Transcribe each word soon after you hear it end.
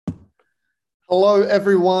Hello,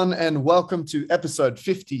 everyone, and welcome to episode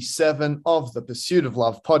 57 of the Pursuit of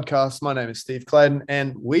Love podcast. My name is Steve Clayton,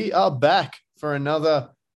 and we are back for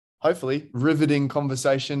another, hopefully, riveting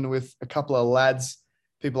conversation with a couple of lads,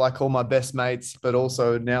 people I call my best mates, but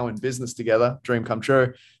also now in business together. Dream come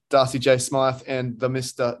true. Darcy J. Smythe and the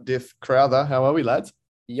Mr. Diff Crowther. How are we, lads?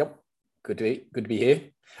 Yep, good to be here.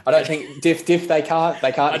 I don't think Diff they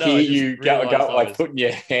can't hear you go like putting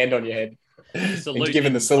your hand on your head. Salute,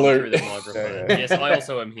 giving the salute. The microphone. Yeah. Yes, I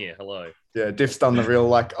also am here. Hello. Yeah, Diff's done the real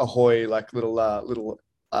like ahoy, like little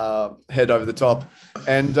head over the top.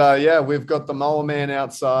 And we've got the mole man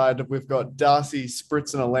outside. We've got Darcy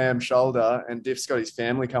spritzing a lamb shoulder, and Diff's got his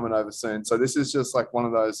family coming over soon. So this is just like one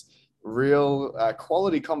of those real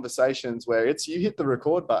quality conversations where it's you hit the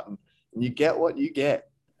record button and you get what you get.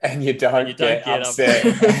 And you don't get upset.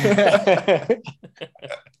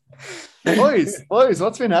 Boys,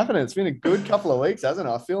 what's been happening? It's been a good couple of weeks, hasn't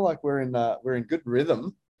it? I feel like we're in good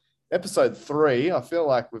rhythm. Episode 3, I feel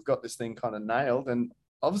like we've got this thing kind of nailed, and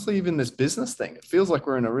obviously even this business thing, it feels like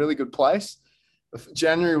we're in a really good place.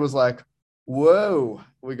 January was like, whoa,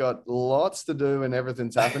 we got lots to do and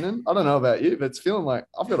everything's happening. I don't know about you, but it's feeling like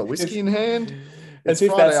I've got a whiskey in hand. It's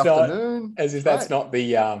Friday afternoon. That's not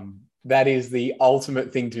the that is the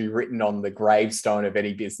ultimate thing to be written on the gravestone of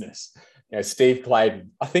any business. You know, Steve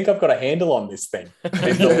Clayton, I think I've got a handle on this thing.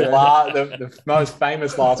 The most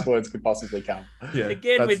famous last words could possibly come. Yeah,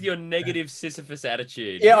 again, with your negative Sisyphus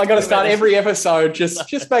attitude. Yeah, I got to start every episode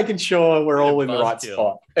just making sure we're all in the right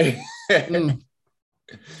spot.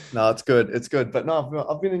 No, it's good. It's good. But no,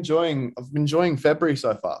 I've been enjoying February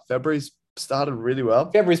so far. February's started really well.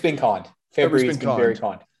 February's been kind. February's been very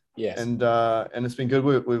kind. Yes. And it's been good.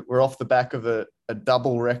 We're off the back of a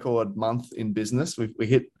double record month in business. We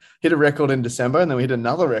hit a record in December, and then we hit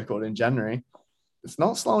another record in January. It's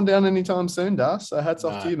not slowing down anytime soon, Das. So hats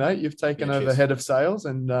off to you, mate. You've taken over head of sales,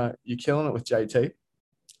 and you're killing it with JT.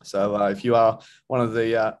 So if you are one of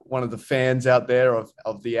the fans out there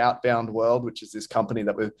of the Outbound World, which is this company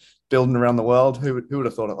that we're building around the world, who would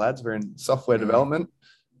have thought it, lads? We're in software development.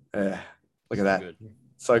 Look at that. Good.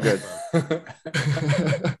 So good.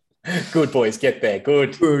 Good, boys. Get there.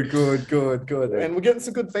 Good. And we're getting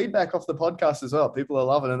some good feedback off the podcast as well. People are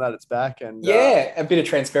loving it that it's back. And a bit of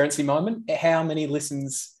transparency moment. How many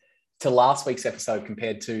listens to last week's episode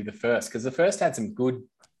compared to the first? Because the first had some good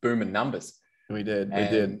booming numbers. We did.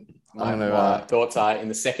 My thoughts are, in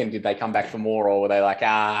the second, did they come back for more, or were they like,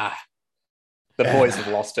 the boys have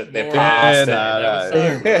lost it. They're past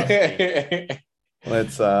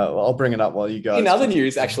it. I'll bring it up while you guys. In other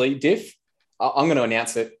news, actually, Diff, I'm going to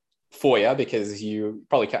announce it for you because you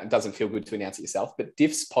probably doesn't feel good to announce it yourself, but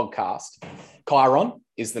Diff's podcast, Chiron,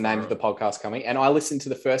 is the name of the podcast coming. And I listened to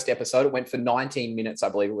the first episode. It went for 19 minutes, I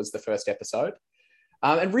believe it was the first episode.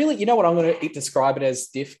 And really, you know what I'm going to describe it as,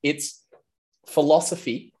 Diff? It's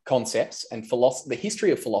philosophy concepts and the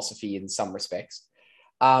history of philosophy in some respects,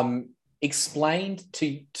 explained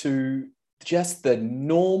to just the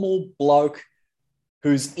normal bloke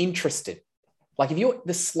who's interested. Like if you're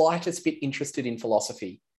the slightest bit interested in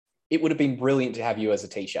philosophy, it would have been brilliant to have you as a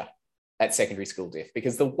teacher at secondary school, Diff,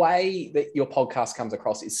 because the way that your podcast comes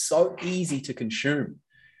across is so easy to consume,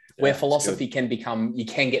 where philosophy can become, you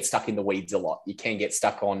can get stuck in the weeds a lot. You can get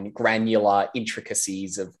stuck on granular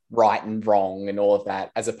intricacies of right and wrong and all of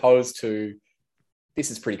that, as opposed to this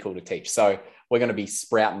is pretty cool to teach. So we're going to be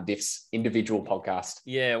sprouting Diff's individual podcast.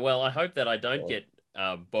 Yeah, well, I hope that I don't get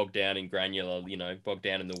bogged down in granular, bogged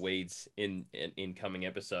down in the weeds in coming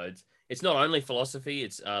episodes. It's not only philosophy,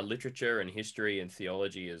 it's literature and history and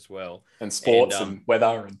theology as well. And sports and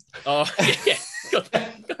weather. And... Oh, yeah.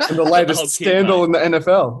 And the latest scandal in the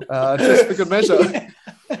NFL, just for good measure.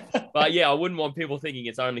 But yeah, I wouldn't want people thinking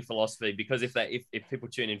it's only philosophy, because if people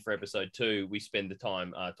tune in for episode 2, we spend the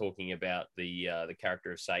time talking about the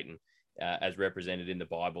character of Satan as represented in the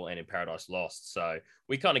Bible and in Paradise Lost. So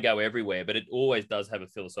we kind of go everywhere, but it always does have a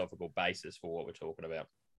philosophical basis for what we're talking about.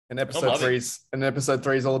 And episode 3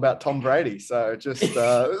 is all about Tom Brady. So just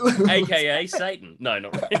AKA Satan. No,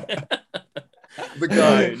 not really. The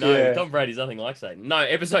guy. No, Tom Brady's nothing like Satan. No,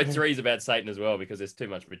 episode 3 is about Satan as well, because there's too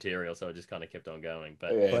much material, so I just kind of kept on going.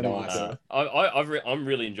 But I'm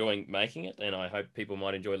really enjoying making it, and I hope people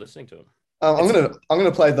might enjoy listening to it. I'm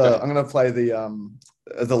gonna play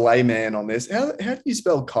the layman on this. How do you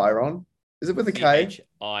spell Chiron? Is it with a K? Chiron.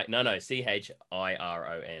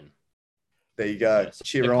 There you go. Yes.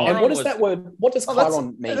 Chiron. And what is that word? What does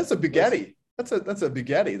Chiron mean? That's a Bugatti. That's a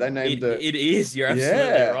Bugatti. They named it. It is. You're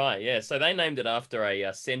absolutely right. Yeah. So they named it after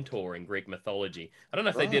a centaur in Greek mythology. I don't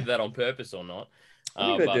know if they did that on purpose or not.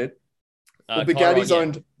 I think they did. Well,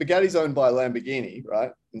 Chiron, yeah. Bugatti's owned by Lamborghini,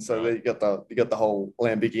 right? And so Right. you got the whole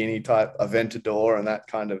Lamborghini type Aventador and that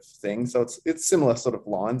kind of thing. So it's similar sort of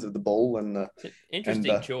lines of the bull and the It's an and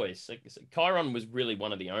interesting choice. Like, so Chiron was really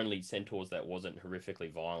one of the only centaurs that wasn't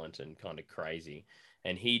horrifically violent and kind of crazy.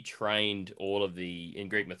 And he trained all of in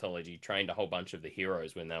Greek mythology, trained a whole bunch of the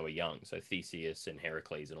heroes when they were young. So Theseus and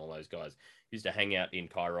Heracles and all those guys used to hang out in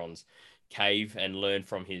Chiron's cave and learn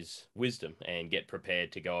from his wisdom and get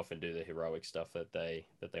prepared to go off and do the heroic stuff that they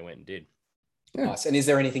went and did. Yeah. Nice. And is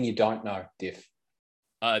there anything you don't know, Diff?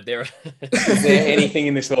 There Is there anything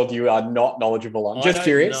in this world you are not knowledgeable on? Just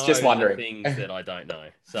curious, just wondering. Things that I don't know.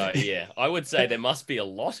 So yeah, I would say there must be a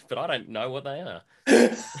lot, but I don't know what they are.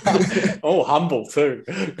 Oh, humble too.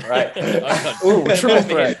 Right. Oh, triple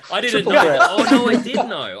threat. I didn't Triple know. threat. Oh no, I did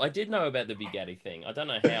know. I did know about the Bugatti thing. I don't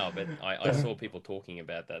know how, but I saw people talking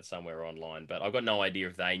about that somewhere online. But I've got no idea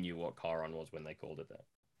if they knew what Chiron was when they called it that.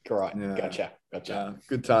 Right. Yeah. Gotcha. Yeah.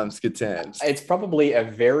 Good times. It's probably a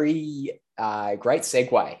very great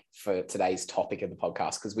segue for today's topic of the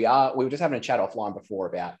podcast, because we were just having a chat offline before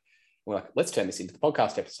about, we're like, let's turn this into the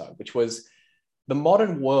podcast episode, which was the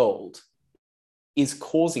modern world is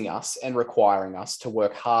causing us and requiring us to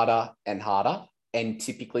work harder and harder and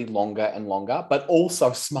typically longer and longer, but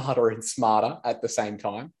also smarter and smarter at the same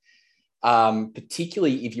time.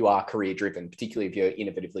 Particularly if you are career driven, particularly if you're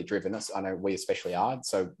innovatively driven. I know we especially are,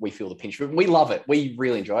 so we feel the pinch. We love it. We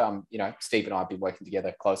really enjoy it. Steve and I have been working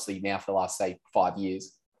together closely now for the last, say, 5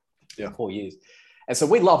 years, 4 years. And so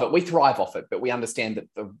we love it. We thrive off it, but we understand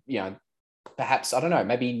that perhaps, I don't know,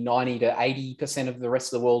 maybe 90 to 80% of the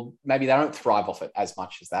rest of the world, maybe they don't thrive off it as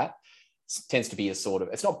much as that. It tends to be a sort of,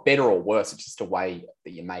 it's not better or worse. It's just a way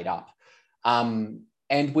that you're made up.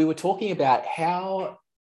 And we were talking about how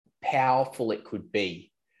powerful it could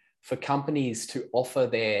be for companies to offer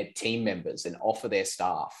their team members and offer their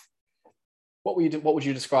staff. What would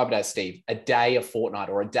you describe it as, Steve? A day, a fortnight,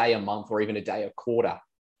 or a day, a month, or even a day, a quarter,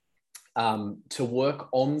 to work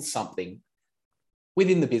on something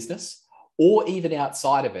within the business or even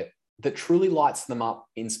outside of it that truly lights them up,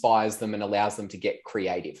 inspires them, and allows them to get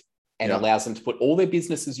creative and allows them to put all their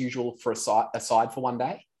business as usual aside for one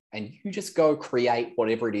day, and you just go create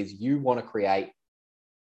whatever it is you want to create.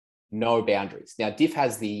 No boundaries. Now, Diff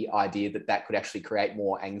has the idea that could actually create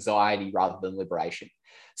more anxiety rather than liberation.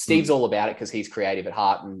 Steve's all about it because he's creative at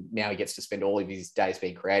heart, and now he gets to spend all of his days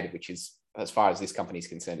being creative, which is, as far as this company is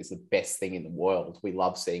concerned, is the best thing in the world. We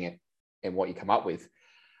love seeing it and what you come up with.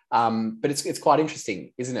 But it's quite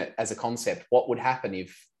interesting, isn't it, as a concept? What would happen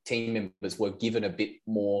if team members were given a bit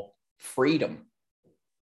more freedom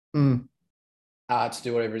to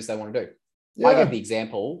do whatever it is they want to do? Yeah. I gave the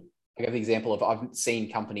example of, I've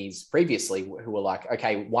seen companies previously who were like,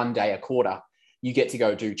 okay, one day a quarter, you get to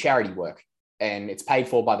go do charity work and it's paid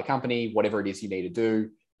for by the company, whatever it is you need to do.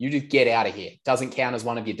 You just get out of here. It doesn't count as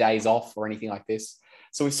one of your days off or anything like this.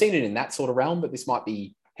 So we've seen it in that sort of realm, but this might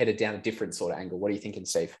be headed down a different sort of angle. What are you thinking,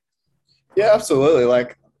 Steve? Yeah, absolutely.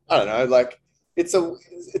 Like, I don't know, like it's a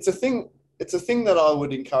thing that I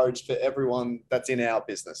would encourage for everyone that's in our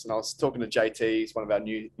business. And I was talking to JT, he's one of our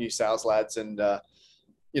new sales lads, and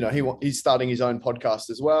he's starting his own podcast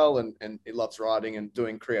as well, and he loves writing and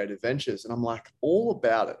doing creative ventures. And I'm like, all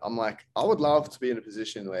about it. I'm like, I would love to be in a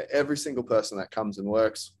position where every single person that comes and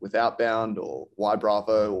works with Outbound or Y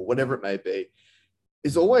Bravo or whatever it may be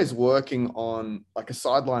is always working on like a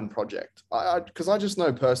sideline project. Because I just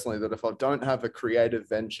know personally that if I don't have a creative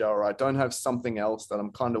venture or I don't have something else that I'm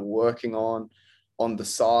kind of working on the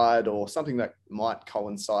side, or something that might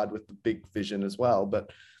coincide with the big vision as well, but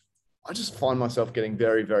I just find myself getting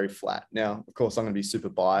very, very flat. Now, of course, I'm going to be super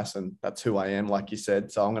biased, and that's who I am, like you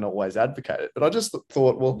said, so I'm going to always advocate it. But I just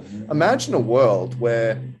thought, well, imagine a world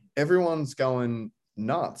where everyone's going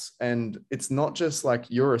nuts, and it's not just like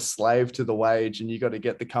you're a slave to the wage and you got to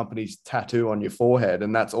get the company's tattoo on your forehead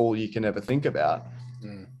and that's all you can ever think about.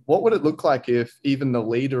 What would it look like if even the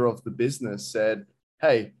leader of the business said,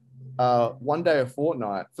 hey, one day a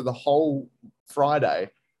fortnight for the whole Friday,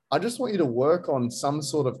 I just want you to work on some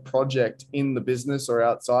sort of project in the business or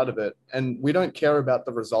outside of it, and we don't care about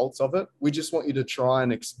the results of it. We just want you to try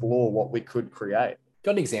and explore what we could create.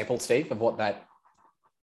 Got an example, Steve, of what that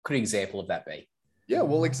could example of that be? Yeah,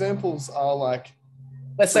 well, examples are like,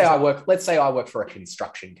 let's say I work for a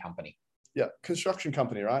construction company. Yeah, construction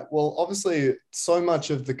company, right? Well, obviously, so much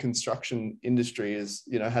of the construction industry is,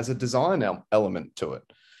 has a design element to it,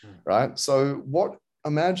 right? So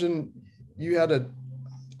imagine you had a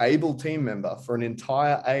able team member for an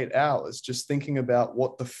entire 8 hours just thinking about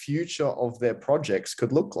what the future of their projects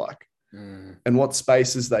could look like and what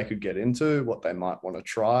spaces they could get into, what they might want to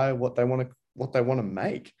try, what they want to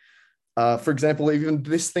make. For example, even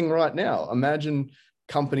this thing right now, imagine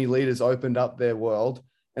company leaders opened up their world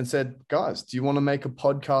and said, guys, do you want to make a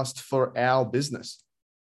podcast for our business?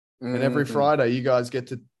 And every Friday, you guys get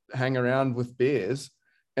to hang around with beers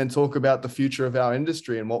and talk about the future of our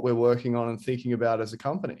industry and what we're working on and thinking about as a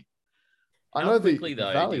company. I know the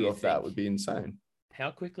value of that would be insane.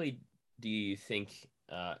 How quickly do you think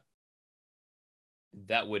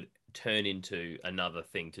that would turn into another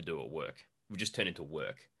thing to do at work? Would just turn into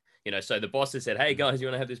work? So the boss has said, hey, guys, you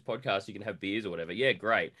want to have this podcast? You can have beers or whatever. Yeah,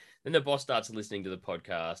 great. Then the boss starts listening to the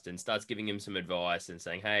podcast and starts giving him some advice and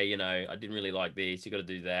saying, hey, I didn't really like this. You got to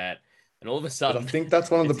do that. And all of a sudden, but I think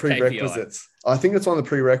that's one of the prerequisites. I think that's one of the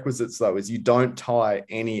prerequisites, though, is you don't tie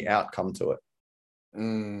any outcome to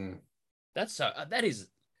it. That's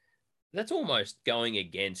almost going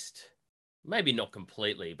against, maybe not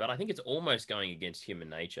completely, but I think it's almost going against human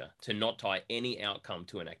nature to not tie any outcome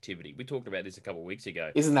to an activity. We talked about this a couple of weeks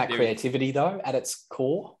ago. Isn't that creativity, though, at its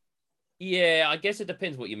core? Yeah, I guess it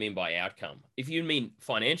depends what you mean by outcome. If you mean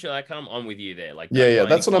financial outcome, I'm with you there. Yeah,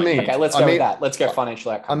 that's what I mean. Okay, let's go with that. Let's go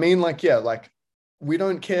financial outcome. I mean, we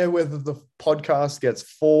don't care whether the podcast gets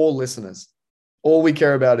 4 listeners. All we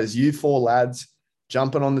care about is you 4 lads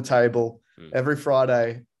jumping on the table every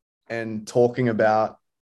Friday and talking about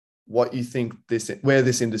what you think where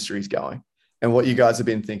this industry is going and what you guys have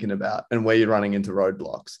been thinking about and where you're running into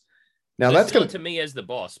roadblocks. Now so that's going to me as the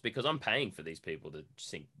boss, because I'm paying for these people to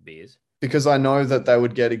sink beers. Because I know that they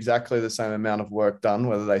would get exactly the same amount of work done,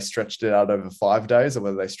 whether they stretched it out over 5 days or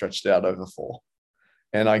whether they stretched it out over 4.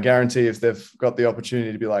 And I guarantee if they've got the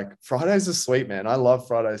opportunity to be like, Fridays are sweet, man. I love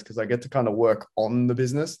Fridays because I get to kind of work on the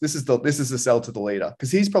business. This is the sell to the leader,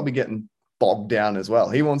 because he's probably getting bogged down as well.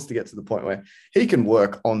 He wants to get to the point where he can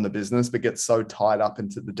work on the business, but gets so tied up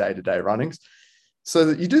into the day-to-day runnings. So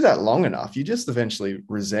that you do that long enough, you just eventually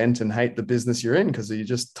resent and hate the business you're in because you're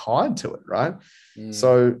just tied to it, right?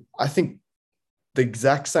 So I think the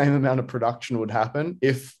exact same amount of production would happen.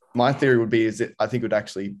 If my theory would be, I think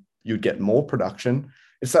you'd get more production.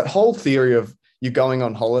 It's that whole theory of you going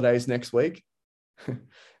on holidays next week,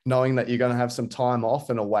 knowing that you're going to have some time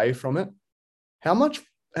off and away from it. How much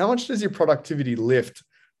does your productivity lift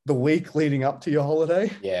the week leading up to your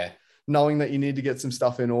holiday? Yeah. Knowing that you need to get some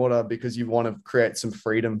stuff in order because you want to create some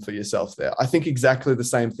freedom for yourself there. I think exactly the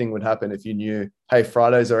same thing would happen if you knew, hey,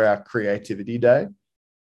 Fridays are our creativity day.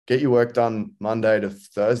 Get your work done Monday to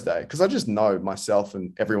Thursday. Because I just know myself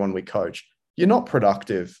and everyone we coach, you're not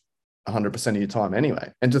productive 100% of your time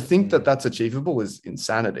anyway. And to think that that's achievable is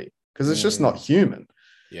insanity because it's just not human.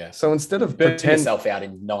 Yeah. So instead of pretend yourself out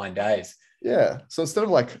in 9 days. Yeah. So instead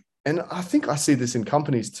of and I think I see this in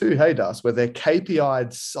companies too, hey, Das, where they're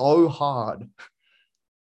KPI'd so hard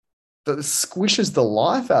that it squishes the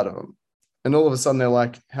life out of them. And all of a sudden they're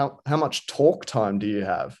like, how much talk time do you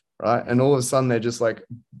have? Right. And all of a sudden they're just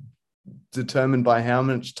determined by how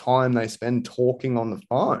much time they spend talking on the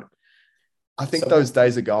phone. I think those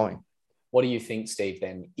days are going. What do you think, Steve,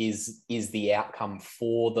 then is the outcome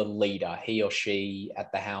for the leader, he or she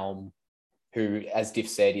at the helm, who, as Diff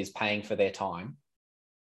said, is paying for their time?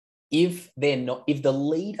 If the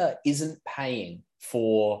leader isn't paying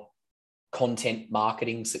for content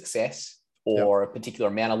marketing success or a particular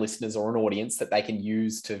amount of listeners or an audience that they can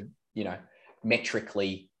use to,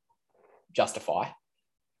 metrically justify,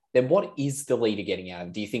 then what is the leader getting out of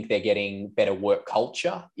them? Do you think they're getting better work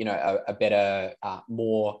culture, a better,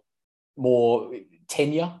 more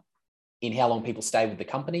tenure in how long people stay with the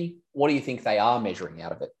company? What do you think they are measuring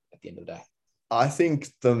out of it at the end of the day? I think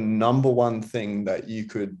the number one thing that you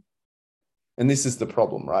could, and this is the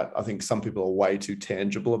problem, right? I think some people are way too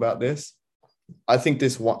tangible about this. I think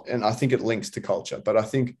this one, and I think it links to culture, but I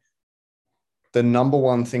think the number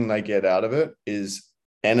one thing they get out of it is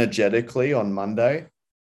energetically on Monday,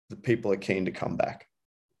 the people are keen to come back.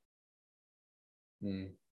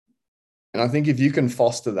 And I think if you can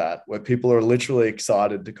foster that, where people are literally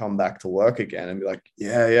excited to come back to work again and be like,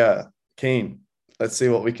 yeah, keen. Let's see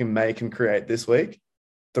what we can make and create this week.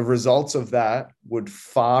 The results of that would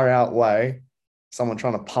far outweigh someone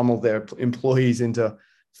trying to pummel their employees into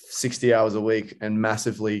 60 hours a week and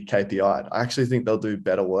massively KPI'd. I actually think they'll do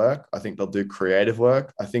better work. I think they'll do creative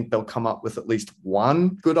work. I think they'll come up with at least one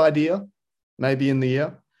good idea, maybe in the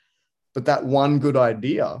year. But that one good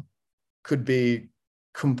idea could be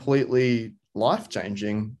completely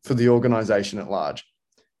life-changing for the organization at large.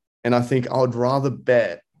 And I think I would rather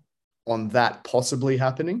bet on that possibly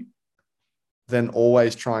happening than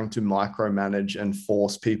always trying to micromanage and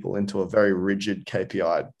force people into a very rigid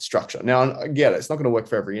KPI structure. Now, I get it. It's not going to work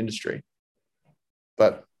for every industry.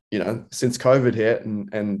 But since COVID hit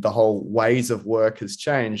and the whole ways of work has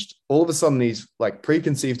changed, all of a sudden these like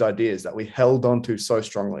preconceived ideas that we held on to so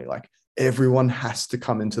strongly, like everyone has to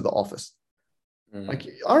come into the office. Like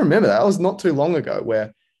I remember that was not too long ago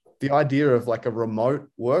where the idea of like a remote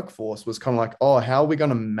workforce was kind of like, oh, how are we going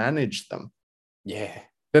to manage them? Yeah.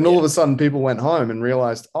 Then all of a sudden people went home and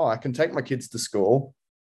realized, oh, I can take my kids to school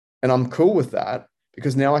and I'm cool with that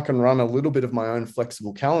because now I can run a little bit of my own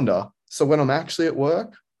flexible calendar. So when I'm actually at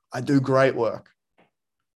work, I do great work.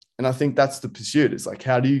 And I think that's the pursuit. It's like,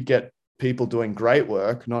 how do you get people doing great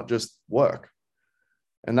work, not just work?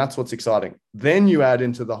 And that's what's exciting. Then you add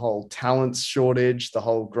into the whole talent shortage, the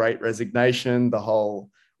whole great resignation, the whole,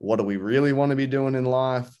 what do we really want to be doing in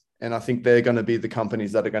life? And I think they're going to be the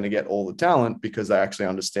companies that are going to get all the talent because they actually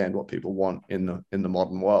understand what people want in the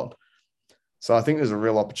modern world. So I think there's a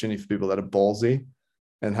real opportunity for people that are ballsy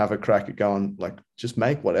and have a crack at going, like, just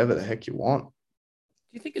make whatever the heck you want.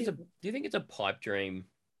 Do you think it's a pipe dream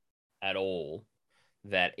at all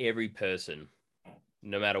that every person,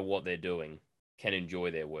 no matter what they're doing, can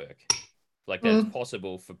enjoy their work? Like that's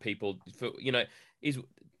possible for people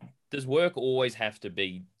does work always have to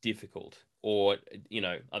be difficult, or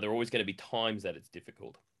are there always going to be times that it's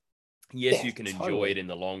difficult? Yes, you can enjoy it in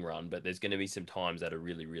the long run, but there's going to be some times that are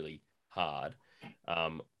really, really hard.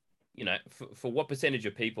 For what percentage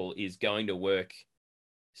of people is going to work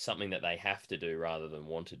something that they have to do rather than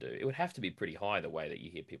want to do? It would have to be pretty high the way that you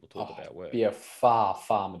hear people talk about work. Be a far,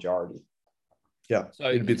 far majority. Yeah. So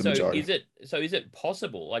it'd be the majority. Is it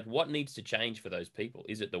possible? Like what needs to change for those people?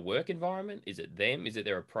 Is it the work environment? Is it them? Is it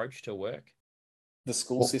their approach to work? The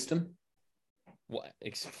school system? What?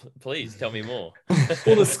 Please tell me more.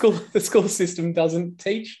 Well, the school system doesn't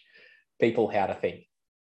teach people how to think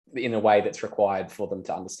in a way that's required for them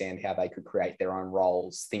to understand how they could create their own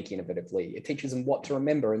roles, think innovatively. It teaches them what to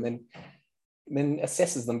remember and then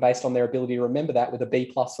assesses them based on their ability to remember that with a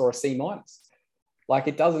B+ or a C-. Like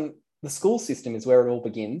it doesn't, the school system is where it all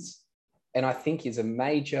begins. And I think is a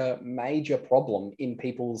major, major problem in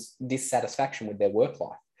people's dissatisfaction with their work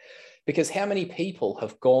life. Because how many people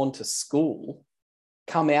have gone to school,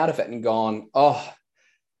 come out of it and gone, oh,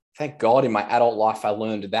 thank God in my adult life I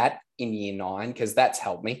learned that in year 9 because that's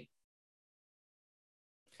helped me.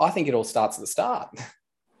 I think it all starts at the start.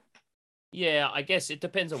 Yeah, I guess it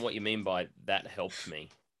depends on what you mean by that helped me.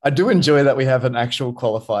 I do enjoy that we have an actual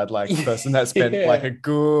qualified person that spent like a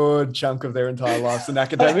good chunk of their entire lives in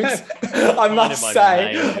academics. I must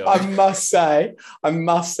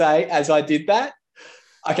say, as I did that,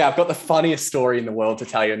 okay, I've got the funniest story in the world to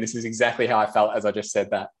tell you, and this is exactly how I felt as I just said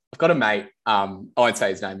that. I've got a mate, I won't say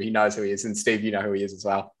his name, but he knows who he is, and Steve, you know who he is as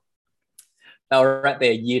well. They were at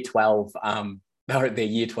their year 12,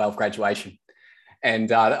 graduation, and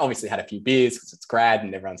they obviously had a few beers because it's grad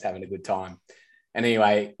and everyone's having a good time. And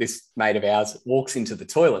anyway, this mate of ours walks into the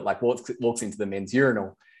toilet, like walks into the men's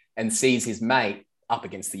urinal and sees his mate up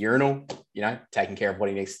against the urinal, taking care of what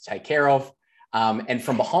he needs to take care of. And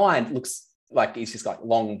from behind looks like he's just got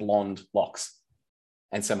long blonde locks.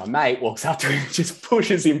 And so my mate walks up to him and just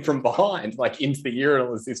pushes him from behind, like into the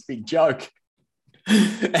urinal as this big joke.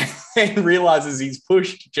 And realizes he's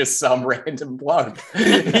pushed just some random bloke.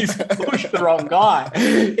 He's pushed the wrong guy,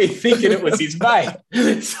 thinking it was his mate.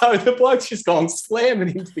 So the bloke's just gone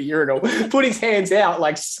slamming into the urinal, put his hands out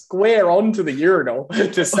like square onto the urinal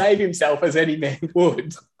to save himself as any man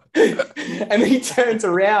would. And then he turns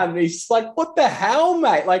around and he's like, what the hell,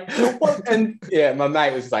 mate? Like, what? And yeah, my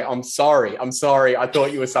mate was like, I'm sorry. I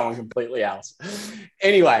thought you were someone completely else.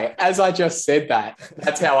 Anyway, as I just said that,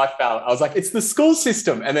 that's how I felt. I was like, it's the school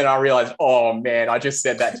system. And then I realized, oh man, I just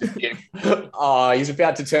said that to him. Oh, he's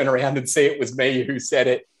about to turn around and see it was me who said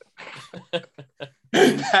it.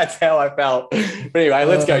 That's how I felt. But anyway,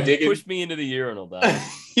 let's go digging. Push me into the urinal, though.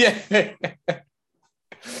 Yeah.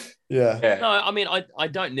 Yeah. No, I mean, I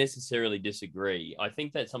don't necessarily disagree. I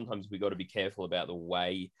think that sometimes we got to be careful about the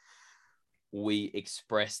way we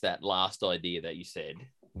express that last idea that you said,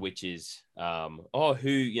 which is,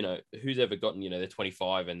 who's ever gotten, they're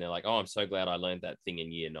 25 and they're like, oh, I'm so glad I learned that thing in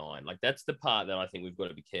year 9. Like that's the part that I think we've got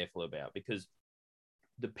to be careful about, because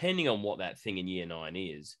depending on what that thing in year 9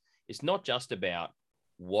 is, it's not just about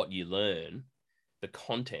what you learn, the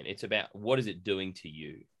content. It's about what is it doing to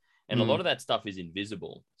you. And a lot of that stuff is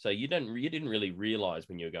invisible. So you didn't really realize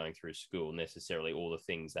when you were going through school necessarily all the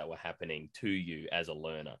things that were happening to you as a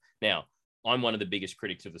learner. Now, I'm one of the biggest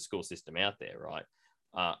critics of the school system out there, right?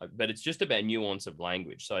 But it's just about nuance of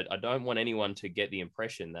language. So I don't want anyone to get the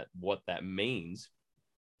impression that what that means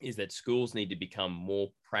is that schools need to become more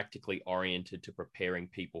practically oriented to preparing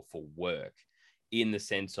people for work, in the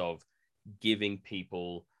sense of giving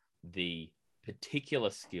people the particular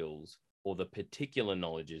skills or the particular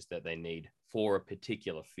knowledges that they need for a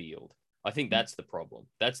particular field. I think that's the problem.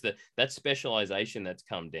 That specialization that's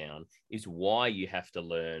come down is why you have to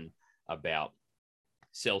learn about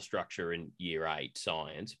cell structure in year 8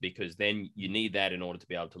 science, because then you need that in order to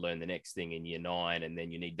be able to learn the next thing in year 9, and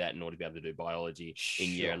then you need that in order to be able to do biology in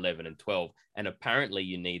year 11 and 12, and apparently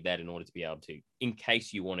you need that in order to be able to, in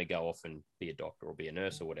case you want to go off and be a doctor or be a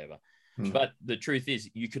nurse or whatever. But the truth is,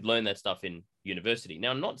 you could learn that stuff in university.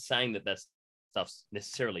 Now, I'm not saying that that's stuff's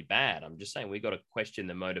necessarily bad. I'm just saying we've got to question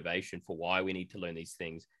the motivation for why we need to learn these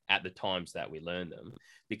things at the times that we learn them,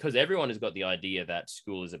 because everyone has got the idea that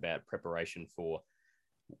school is about preparation for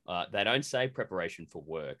they don't say preparation for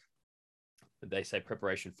work, they say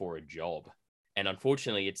preparation for a job. And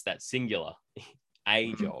unfortunately, it's that singular,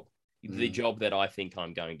 a job, the job that I think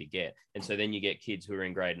I'm going to get. And so then you get kids who are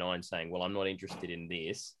in grade 9 saying, well, I'm not interested in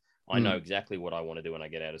this. I know exactly what I want to do when I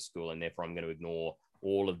get out of school, and therefore I'm going to ignore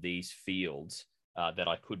all of these fields that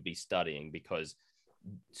I could be studying, because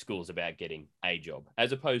school is about getting a job,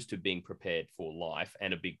 as opposed to being prepared for life.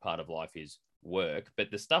 And a big part of life is work.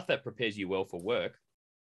 But the stuff that prepares you well for work,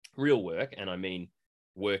 real work, and I mean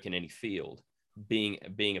work in any field, being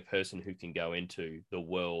a person who can go into the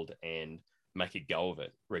world and make a go of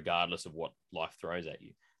it, regardless of what life throws at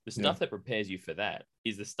you. The stuff that prepares you for that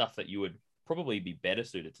is the stuff that you would probably be better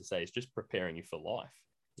suited to say is just preparing you for life.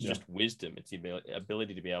 It's just wisdom. It's the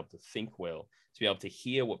ability to be able to think well, to be able to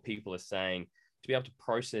hear what people are saying, to be able to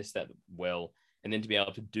process that well, and then to be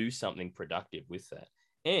able to do something productive with that.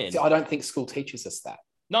 And I don't think school teaches us that.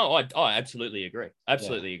 No, I absolutely agree.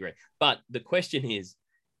 Absolutely agree. But the question is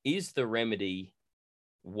the remedy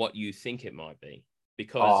what you think it might be?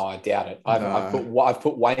 Because I doubt it. I've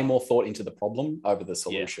put way more thought into the problem over the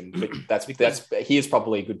solution. But here's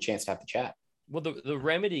probably a good chance to have the chat. Well, the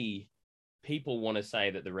remedy, people want to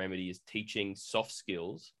say that the remedy is teaching soft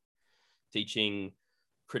skills, teaching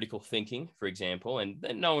critical thinking, for example, and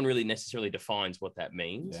no one really necessarily defines what that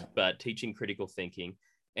means, but teaching critical thinking.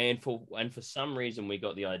 And for some reason, we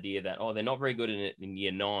got the idea that, they're not very good in it in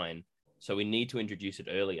year 9, so we need to introduce it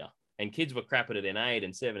earlier. And kids were crap at it in 8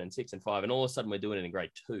 and 7 and 6 and 5, and all of a sudden we're doing it in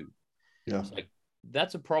grade 2. Yeah, so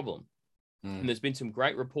that's a problem. And there's been some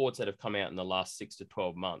great reports that have come out in the last 6 to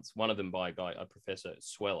 12 months. One of them by a Professor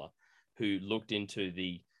Sweller, who looked into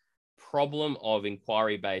the problem of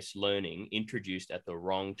inquiry-based learning introduced at the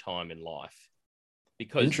wrong time in life.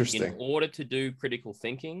 Because in order to do critical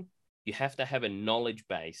thinking, you have to have a knowledge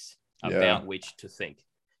base about which to think.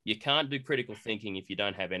 You can't do critical thinking if you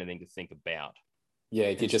don't have anything to think about. Yeah,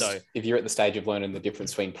 if you're at the stage of learning the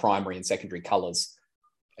difference between primary and secondary colors,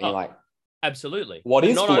 and you're like, absolutely. What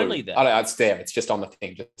is not blue? Only that, it's there. It's just on the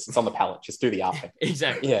thing. It's on the palette. Just do the art thing.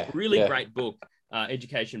 Exactly. Yeah. Really great book,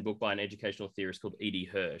 education book by an educational theorist called E.D.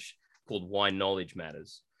 Hirsch, called Why Knowledge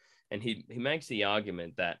Matters. And he makes the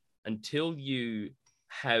argument that until you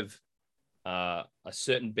have a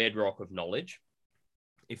certain bedrock of knowledge,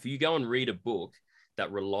 if you go and read a book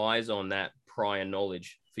that relies on that prior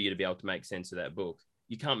knowledge for you to be able to make sense of that book,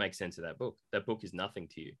 you can't make sense of that book. That book is nothing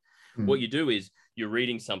to you. What you do is you're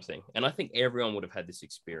reading something, and I think everyone would have had this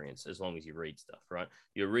experience as long as you read stuff, right?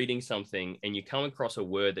 You're reading something and you come across a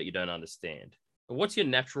word that you don't understand. What's your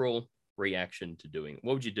natural reaction to doing?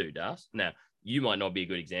 What would you do, Das? Now, you might not be a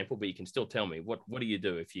good example, but you can still tell me what do you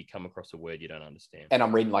do if you come across a word you don't understand? And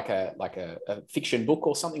I'm reading like a fiction book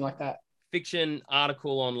or something like that. Fiction,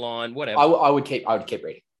 article online, whatever. I would keep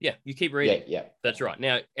reading. Yeah, you keep reading. Yeah. That's right.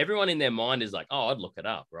 Now, everyone in their mind is like, I'd look it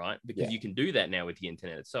up, right? Because you can do that now with the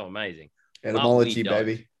internet. It's so amazing. Etymology,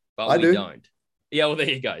 baby. But we don't. Yeah, well, there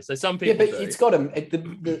you go. So some people do. It's got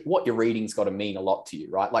what you're reading's got to mean a lot to you,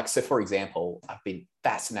 right? Like, so for example, I've been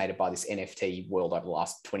fascinated by this NFT world over the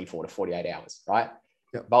last 24 to 48 hours, right?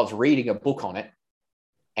 Yep. But I was reading a book on it,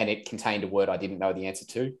 and it contained a word I didn't know the answer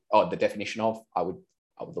to, the definition of. I would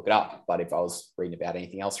look it up. But if I was reading about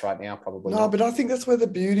anything else right now, probably no. Not. But I think that's where the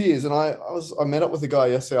beauty is. And I met up with a guy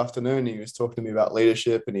yesterday afternoon. He was talking to me about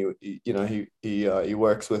leadership, and he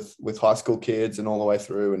works with high school kids and all the way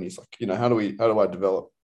through. And he's like, how do I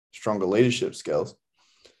develop stronger leadership skills?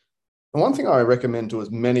 And one thing I recommend to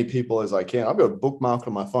as many people as I can, I've got a bookmark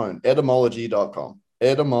on my phone, etymology.com,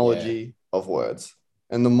 etymology of words.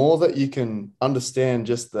 And the more that you can understand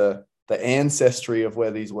just the ancestry of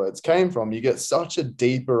where these words came from, you get such a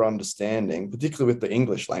deeper understanding, particularly with the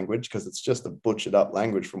English language, because it's just a butchered up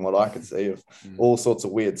language from what I can see of all sorts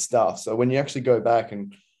of weird stuff. So when you actually go back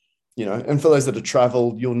and, and for those that have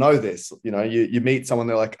traveled, you'll know this, you meet someone,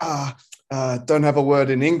 they're like, don't have a word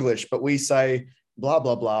in English, but we say blah,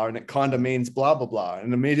 blah, blah, and it kind of means blah, blah, blah.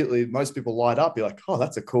 And immediately most people light up. You're like, oh,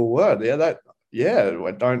 that's a cool word.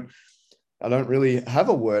 I don't really have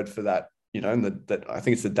a word for that, and that I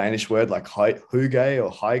think it's the Danish word like hygge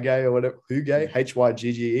or hygge or whatever, hygge,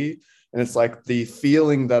 Hygge. And it's like the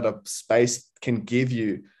feeling that a space can give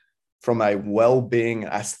you from a well-being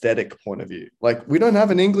aesthetic point of view. Like we don't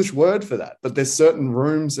have an English word for that, but there's certain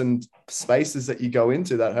rooms and spaces that you go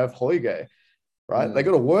into that have hygge, right? They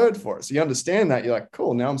got a word for it. So you understand that, you're like,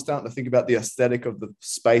 cool, now I'm starting to think about the aesthetic of the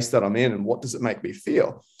space that I'm in and what does it make me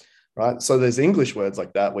feel, right? So there's English words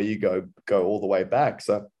like that where you go all the way back.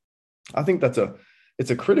 So I think it's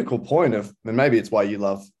a critical point of, and maybe it's why you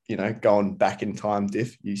love, going back in time,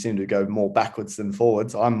 Diff. You seem to go more backwards than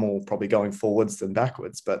forwards. I'm more probably going forwards than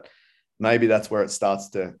backwards, but maybe that's where it starts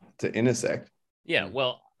to intersect. Yeah,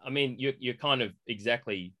 well, I mean, you're kind of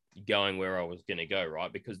exactly going where I was going to go,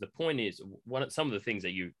 right? Because the point is, some of the things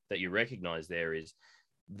that you recognize there is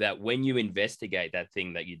that when you investigate that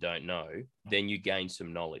thing that you don't know, then you gain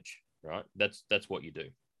some knowledge, right? That's what you do.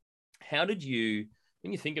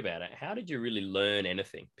 When you think about it, how did you really learn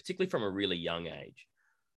anything, particularly from a really young age?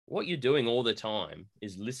 What you're doing all the time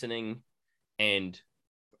is listening, and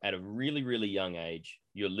at a really, really young age,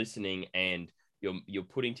 you're listening and you're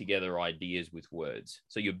putting together ideas with words.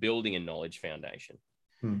 So you're building a knowledge foundation.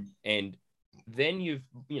 And then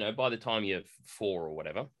by the time you're 4 or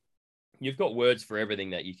whatever, you've got words for everything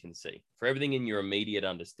that you can see. For everything in your immediate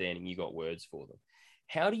understanding, you got words for them.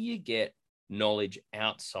 How do you get knowledge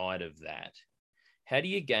outside of that? How do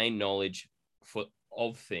you gain knowledge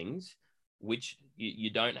of things which you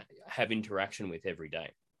don't have interaction with every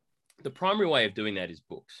day? The primary way of doing that is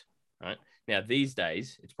books, right? Now, these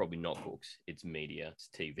days, it's probably not books. It's media, it's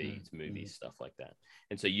TV, it's movies, stuff like that.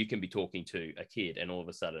 And so you can be talking to a kid and all of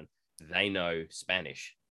a sudden they know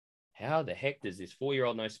Spanish. How the heck does this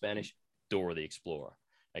 4-year-old know Spanish? Dora the Explorer,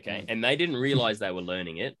 okay? And they didn't realize they were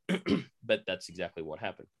learning it, but that's exactly what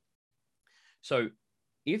happened. So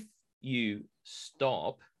if you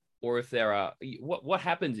stop, or if there are, what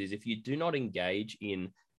happens is if you do not engage in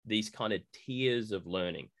these kind of tiers of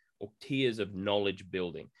learning or tiers of knowledge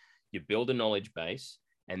building, you build a knowledge base,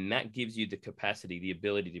 and that gives you the capacity, the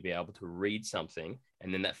ability to be able to read something,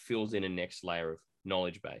 and then that fills in a next layer of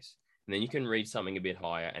knowledge base. And then you can read something a bit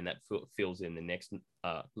higher, and that fills in the next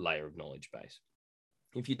layer of knowledge base.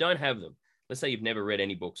 If you don't have them, let's say you've never read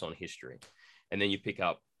any books on history, and then you pick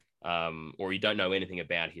up, or you don't know anything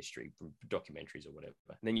about history, documentaries or whatever,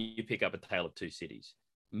 and then you pick up A Tale of Two Cities.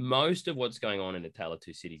 Most of what's going on in A Tale of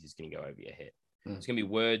Two Cities is going to go over your head. There's going to be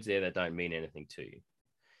words there that don't mean anything to you.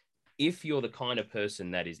 If you're the kind of person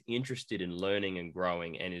that is interested in learning and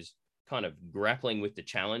growing and is kind of grappling with the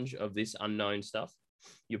challenge of this unknown stuff,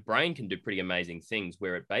 your brain can do pretty amazing things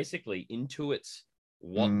where it basically intuits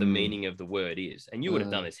what the meaning of the word is. And you would have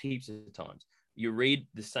done this heaps of times. You read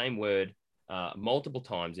the same word multiple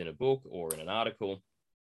times in a book or in an article.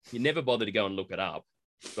 You never bother to go and look it up.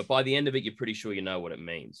 But by the end of it, you're pretty sure you know what it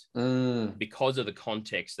means because of the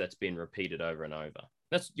context that's been repeated over and over.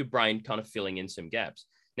 That's your brain kind of filling in some gaps.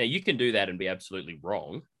 Now, you can do that and be absolutely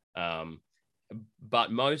wrong,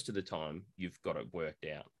 but most of the time, you've got it worked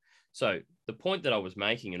out. So the point that I was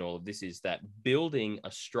making in all of this is that building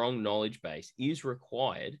a strong knowledge base is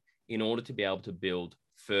required in order to be able to build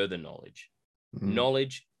further knowledge.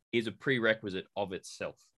 Knowledge is a prerequisite of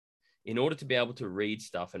itself. In order to be able to read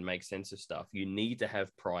stuff and make sense of stuff, you need to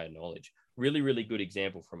have prior knowledge. Really, really good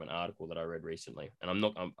example from an article that I read recently. And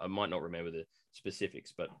I might not remember the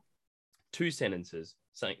specifics, but 2 sentences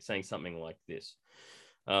saying something like this.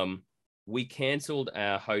 We canceled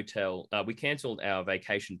our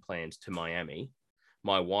vacation plans to Miami.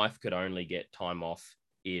 My wife could only get time off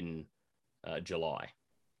in July.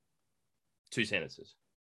 2 sentences.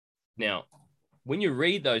 Now, when you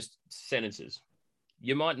read those sentences,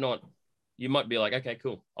 you might be like, okay,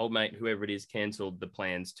 cool. Old mate, whoever it is, canceled the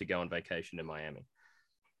plans to go on vacation to Miami.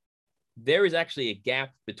 There is actually a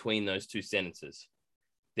gap between those 2 sentences.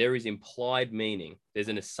 There is implied meaning. There's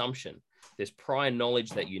an assumption. There's prior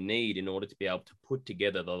knowledge that you need in order to be able to put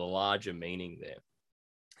together the larger meaning there.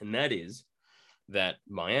 And that is that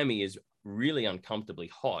Miami is really uncomfortably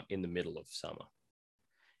hot in the middle of summer.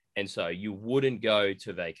 And so you wouldn't go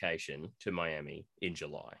to vacation to Miami in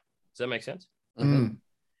July. Does that make sense?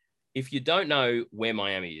 If you don't know where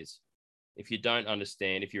Miami is, if you don't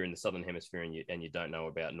understand, if you're in the Southern Hemisphere and you don't know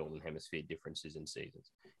about Northern Hemisphere differences in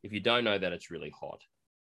seasons, if you don't know that it's really hot,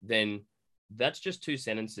 then that's just 2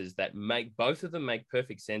 sentences that both of them make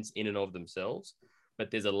perfect sense in and of themselves, but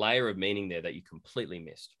there's a layer of meaning there that you completely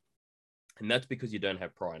missed. And that's because you don't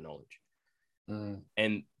have prior knowledge.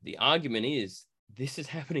 And the argument is, this is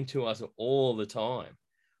happening to us all the time.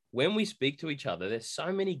 When we speak to each other, there's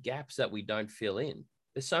so many gaps that we don't fill in.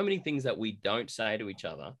 There's so many things that we don't say to each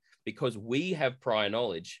other because we have prior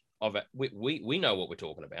knowledge of it. We know what we're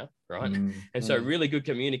talking about, right? Mm. And so really good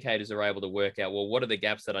communicators are able to work out, well, what are the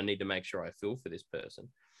gaps that I need to make sure I fill for this person?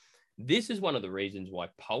 This is one of the reasons why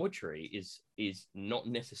poetry is not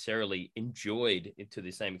necessarily enjoyed to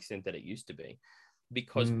the same extent that it used to be,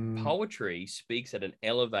 because poetry speaks at an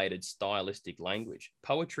elevated stylistic language.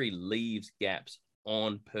 Poetry leaves gaps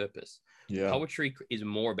on purpose. Yeah. Poetry is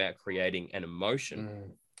more about creating an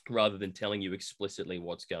emotion rather than telling you explicitly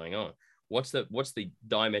what's going on. What's the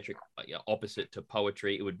diametric opposite to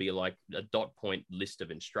poetry? It would be like a dot point list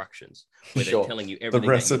of instructions where they're telling you everything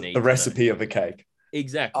that you need. The recipe of a cake.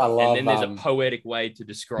 Exactly. And then there's a poetic way to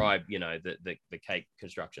describe, the cake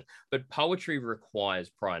construction. But poetry requires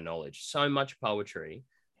prior knowledge. So much poetry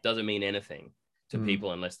doesn't mean anything to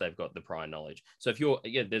people unless they've got the prior knowledge. So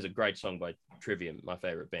there's a great song by Trivium, my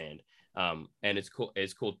favorite band. And it's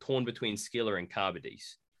called Torn Between Scylla and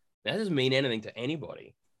Carbidés. Now, that doesn't mean anything to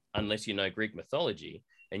anybody unless you know Greek mythology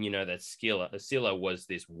and you know that Scylla was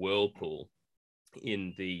this whirlpool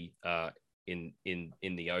in the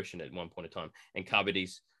ocean at one point in time, and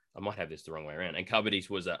Carbidés, I might have this the wrong way around, and Carbidés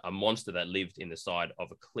was a monster that lived in the side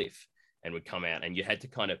of a cliff and would come out, and you had to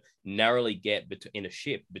kind of narrowly get in a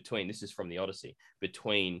ship between, this is from the Odyssey,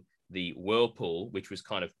 between the whirlpool, which was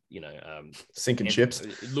kind of sinking ships.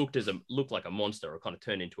 It looked like a monster, or kind of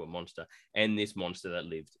turned into a monster, and this monster that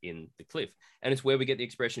lived in the cliff. And it's where we get the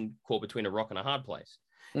expression caught between a rock and a hard place.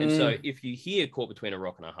 And so if you hear caught between a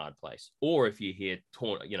rock and a hard place, or if you hear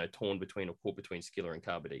torn between or caught between Scylla and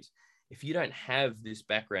Carbidés, if you don't have this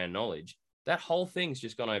background knowledge, that whole thing's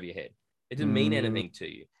just gone over your head. It doesn't mean anything to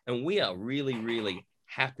you. And we are really, really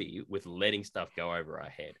happy with letting stuff go over our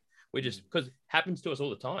head. We're just, because it happens to us all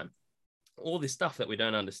the time. All this stuff that we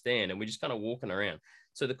don't understand, and we're just kind of walking around.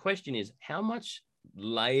 So the question is, how much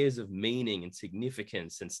layers of meaning and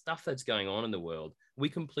significance and stuff that's going on in the world we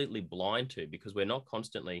completely blind to because we're not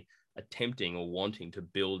constantly attempting or wanting to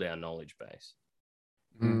build our knowledge base.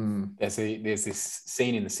 There's this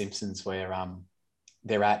scene in The Simpsons where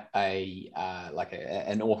they're at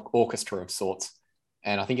an orchestra of sorts,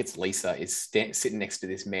 and I think it's Lisa is sitting next to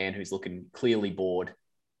this man who's looking clearly bored,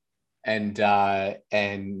 and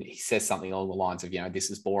he says something along the lines of, this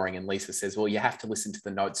is boring, and Lisa says, well, you have to listen to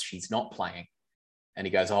the notes she's not playing, and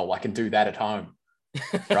he goes, oh, I can do that at home.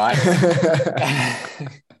 Right.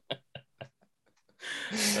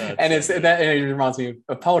 And it reminds me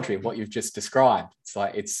of poetry, of what you've just described. It's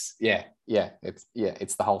like it's the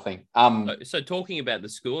whole thing. So talking about the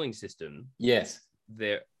schooling system, yes,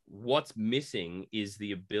 what's missing is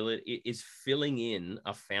the ability, is filling in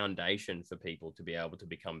a foundation for people to be able to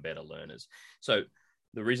become better learners. So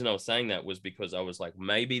the reason I was saying that was because I was like,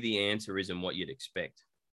 maybe the answer isn't what you'd expect.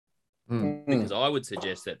 Because I would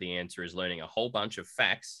suggest that the answer is learning a whole bunch of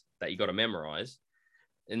facts that you got to memorize.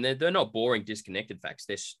 And they're not boring, disconnected facts.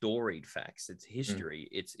 They're storied facts. It's history.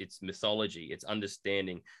 It's mythology. It's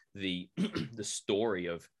understanding the story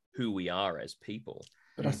of who we are as people.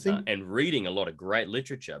 But I think, and reading a lot of great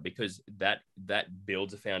literature, because that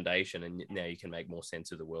builds a foundation, and now you can make more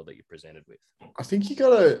sense of the world that you're presented with. I think we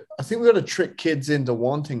got to trick kids into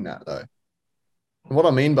wanting that, though. And what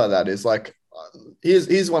I mean by that is, like,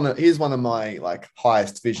 here's one of my like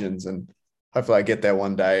highest visions, and hopefully I get there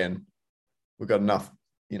one day and we've got enough,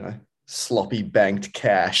 sloppy banked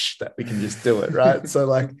cash that we can just do it, right? So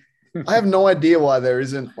like, I have no idea why there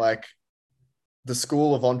isn't like the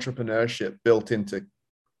school of entrepreneurship built into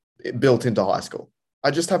high school.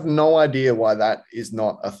 I just have no idea why that is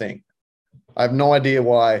not a thing. I have no idea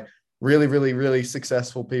why really, really, really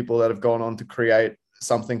successful people that have gone on to create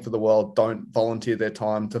something for the world don't volunteer their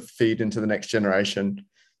time to feed into the next generation,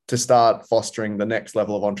 to start fostering the next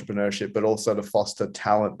level of entrepreneurship, but also to foster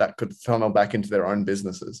talent that could funnel back into their own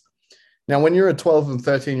businesses. Now, when you're a 12 and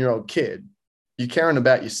 13-year-old kid, you're caring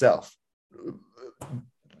about yourself.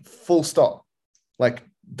 Full stop. Like,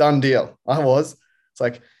 done deal. It's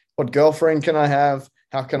like, what girlfriend can I have?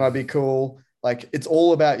 How can I be cool? Like, it's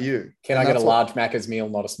all about you. Can I get a large Macca's meal,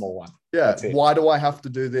 not a small one? Yeah. Why do I have to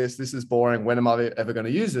do this? This is boring. When am I ever going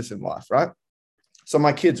to use this in life, right? So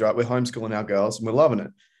my kids, right, we're homeschooling our girls and we're loving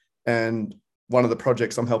it. And one of the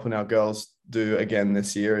projects I'm helping our girls do again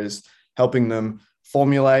this year is helping them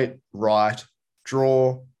formulate, write,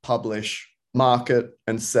 draw, publish, market,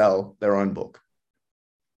 and sell their own book.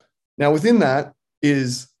 Now, within that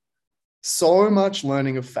is so much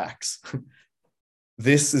learning of facts.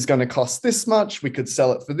 This is going to cost this much. We could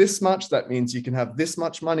sell it for this much. That means you can have this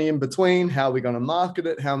much money in between. How are we going to market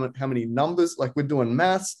it? How many numbers? Like, we're doing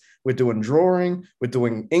maths, we're doing drawing, we're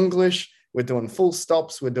doing English, we're doing full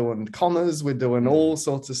stops, we're doing commas, we're doing all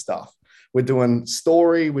sorts of stuff. we're doing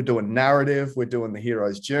story, we're doing narrative, we're doing the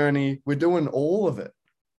hero's journey, we're doing all of it.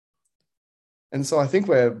 And so I think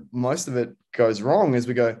where most of it goes wrong is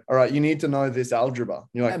we go, all right, you need to know this algebra.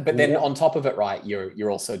 You're like, but then on top of it, right, you're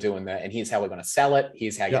also doing that. And here's how we're going to sell it.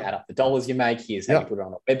 Here's how you add up the dollars you make. Here's how you put it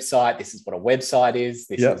on a website. This is what a website is.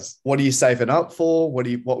 This is what are you saving up for?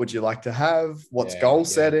 What would you like to have? What's goal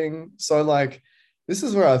setting? So like, this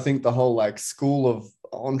is where I think the whole like school of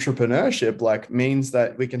entrepreneurship like means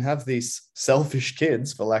that we can have these selfish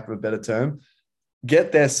kids, for lack of a better term,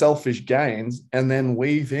 get their selfish gains and then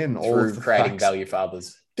weave in all of the creating facts. value for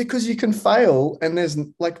others. Because you can fail, and there's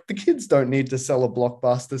like the kids don't need to sell a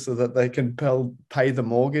Blockbuster so that they can pay the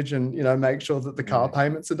mortgage and make sure that the car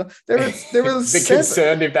payments are done. There is Be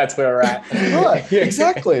concerned if that's where we're at. Right,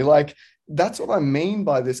 exactly. Like that's what I mean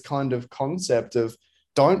by this kind of concept of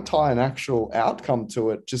don't tie an actual outcome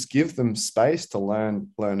to it. Just give them space to learn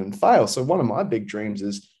and fail. So one of my big dreams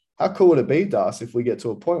is how cool would it be, Das, if we get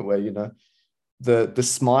to a point where the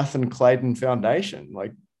Smythe and Clayton Foundation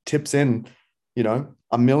like tips in,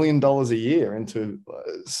 $1 million a year into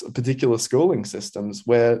particular schooling systems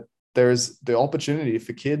where there's the opportunity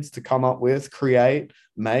for kids to come up with, create,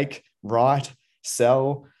 make, write,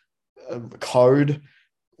 sell, code,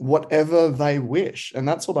 whatever they wish. And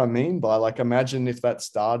that's what I mean by like, imagine if that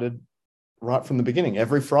started right from the beginning.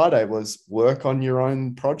 Every Friday was work on your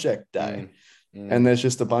own project day. And there's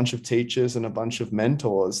just a bunch of teachers and a bunch of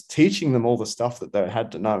mentors teaching them all the stuff that they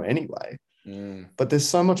had to know anyway. But there's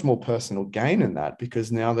so much more personal gain in that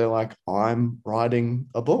because now they're like, I'm writing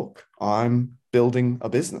a book, I'm building a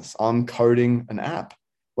business, I'm coding an app,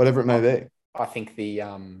 whatever it may be. I think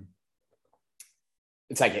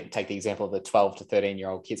take the example of the 12 to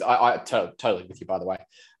 13-year-old kids. I totally with you, by the way.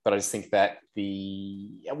 But I just think that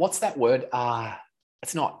what's that word?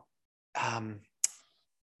 It's not,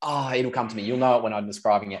 it'll come to me. You'll know it when I'm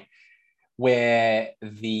describing it, where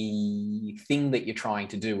the thing that you're trying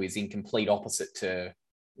to do is in complete opposite to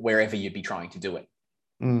wherever you'd be trying to do it.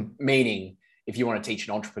 Meaning, if you want to teach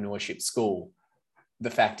an entrepreneurship school, the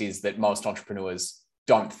fact is that most entrepreneurs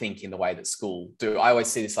don't think in the way that school do. I always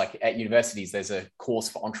see this like at universities, there's a course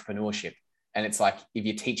for entrepreneurship. And it's like, if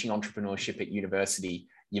you're teaching entrepreneurship at university,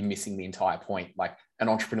 you're missing the entire point. Like an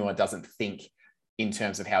entrepreneur doesn't think in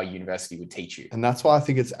terms of how a university would teach you. And that's why I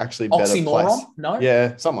think it's actually better Oxymoron? place. No?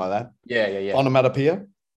 Yeah, something like that. Yeah. Onomatopoeia?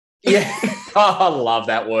 Yeah. I love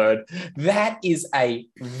that word. That is a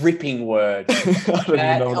ripping word.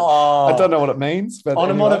 I don't know what it means. But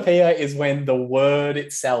onomatopoeia is when the word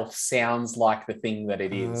itself sounds like the thing that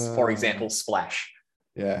it is. For example, splash.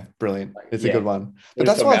 Yeah, brilliant. It's a good one. But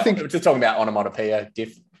that's why I think we're just talking about onomatopoeia,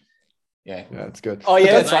 diff. Yeah, it's good. Oh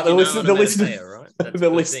yeah, that's right. The listeners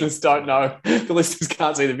don't know. The listeners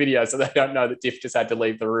can't see the video, so they don't know that Diff just had to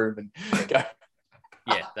leave the room and go.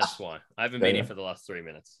 Yeah, that's why. I haven't been here for the last 3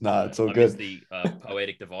 minutes. No, it's all good. The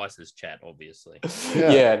Poetic Devices chat, obviously.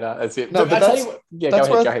 Yeah, no, that's it. No, but go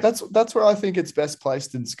ahead. That's where I think it's best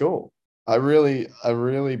placed in school. I really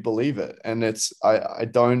believe it, and it's I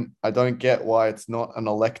don't get why it's not an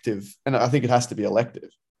elective, and I think it has to be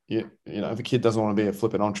elective. If a kid doesn't want to be a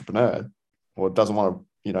flippant entrepreneur, or doesn't want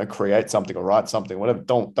to create something or write something, whatever,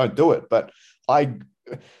 don't do it. But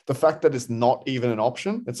the fact that it's not even an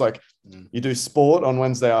option, it's like you do sport on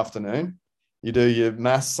Wednesday afternoon, you do your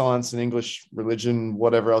maths, science, and English, religion,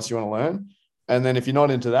 whatever else you want to learn, and then if you're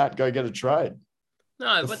not into that, go get a trade.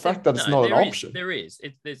 No, the but fact that it's not an option. There is.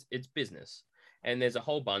 It's business, and there's a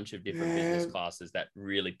whole bunch of different business classes that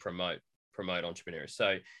really promote entrepreneurs.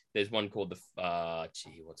 So there's one called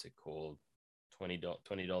what's it called?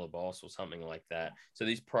 $20 boss or something like that. So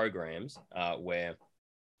these programs where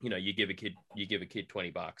you give a kid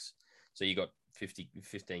 $20. So you got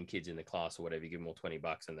 15 kids in the class or whatever, you give them all $20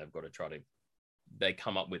 and they've got to they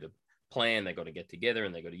come up with a plan, they've got to get together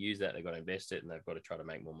and they've got to use that, they've got to invest it, and they've got to try to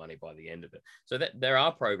make more money by the end of it. So that there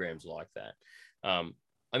are programs like that. I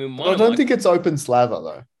don't think it's open slather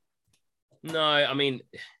though. No, I mean,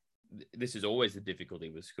 this is always the difficulty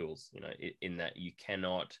with schools, in that you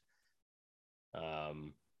cannot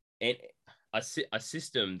and a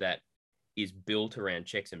system that is built around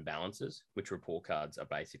checks and balances, which report cards are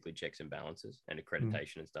basically checks and balances and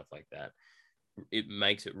accreditation and stuff like that. It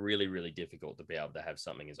makes it really, really difficult to be able to have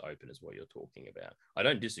something as open as what you're talking about. I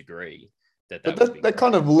don't disagree that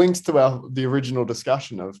kind of links to the original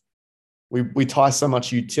discussion of we tie so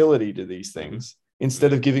much utility to these things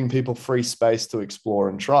instead of giving people free space to explore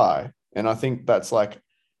and try. And I think that's like,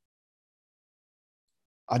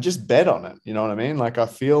 I just bet on it. You know what I mean? Like, I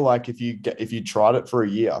feel like if you tried it for a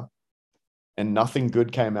year and nothing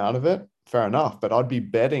good came out of it, fair enough. But I'd be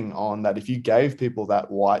betting on that if you gave people that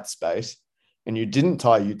white space and you didn't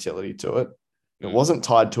tie utility to it, it Mm. wasn't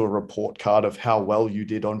tied to a report card of how well you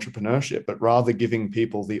did entrepreneurship, but rather giving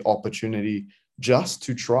people the opportunity just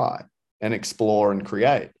to try and explore and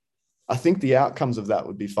create. I think the outcomes of that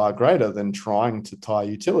would be far greater than trying to tie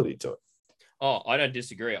utility to it. Oh, I don't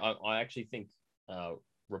disagree. I actually think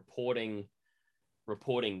reporting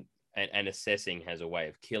and assessing has a way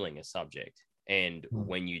of killing a subject. And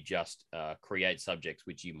when you just create subjects,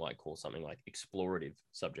 which you might call something like explorative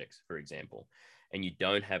subjects, for example, and you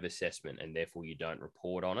don't have assessment and therefore you don't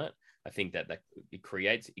report on it, I think that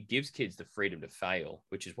it gives kids the freedom to fail,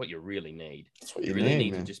 which is what you really need. That's what You you really need, need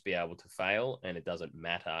to man. just be able to fail, and it doesn't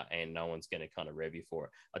matter, and no one's going to kind of rev you for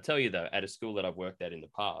it. I'll tell you though, at a school that I've worked at in the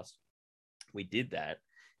past, we did that,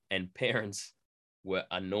 and parents were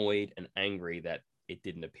annoyed and angry that it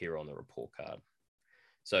didn't appear on the report card.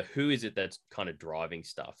 So who is it that's kind of driving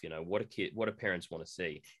stuff? You know, what do parents want to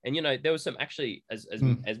see? And, you know, there was some actually,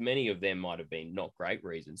 as many of them might have been not great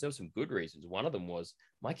reasons, there were some good reasons. One of them was,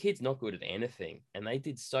 my kid's not good at anything, and they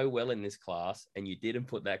did so well in this class, and you didn't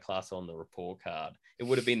put that class on the report card. It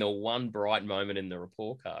would have been the one bright moment in the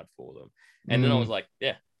report card for them. And then I was like,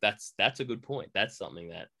 yeah, that's a good point. That's something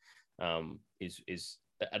that is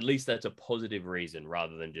at least that's a positive reason,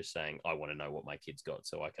 rather than just saying, I want to know what my kid's got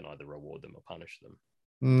so I can either reward them or punish them.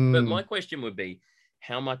 But my question would be,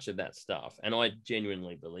 how much of that stuff, and I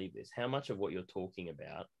genuinely believe this, how much of what you're talking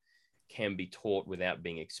about can be taught without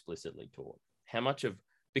being explicitly taught? How much of,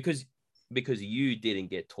 because you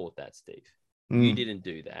didn't get taught that, Steve. You didn't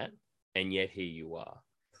do that, and yet here you are.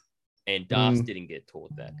 And Das didn't get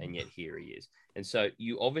taught that, and yet here he is. And so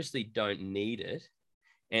you obviously don't need it.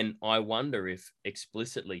 And I wonder if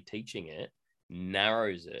explicitly teaching it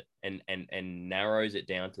narrows it and narrows it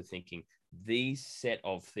down to thinking, these set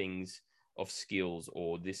of things, of skills,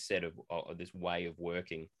 or this set of this way of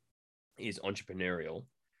working is entrepreneurial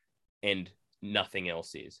and nothing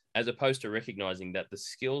else is, as opposed to recognizing that the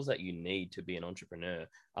skills that you need to be an entrepreneur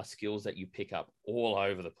are skills that you pick up all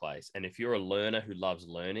over the place. And if you're a learner who loves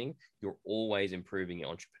learning, you're always improving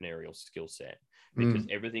your entrepreneurial skill set, because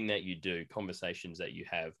everything that you do, conversations that you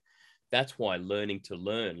have, that's why learning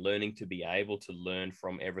to be able to learn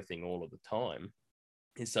from everything all of the time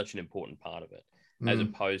is such an important part of it, as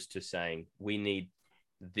opposed to saying we need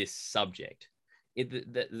this subject.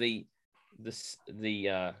 The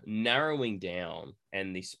narrowing down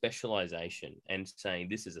and the specialization and saying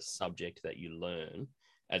this is a subject that you learn,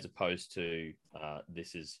 as opposed to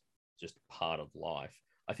this is just part of life,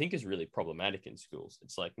 I think is really problematic in schools.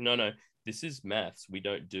 It's like, no, this is maths. We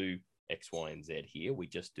don't do X, Y, and Z here. We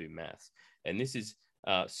just do maths. And this is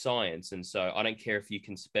science, and so I don't care if you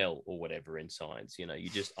can spell or whatever in science. You know, you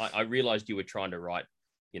just I realized you were trying to write,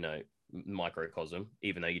 you know, microcosm,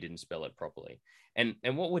 even though you didn't spell it properly. And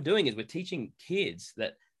what we're doing is we're teaching kids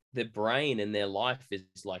that their brain and their life is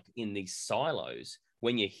like in these silos.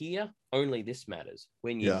 When you're here, only this matters.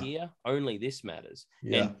 When you're here, only this matters.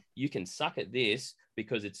 And you can suck at this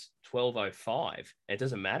because it's 12:05. It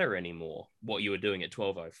doesn't matter anymore what you were doing at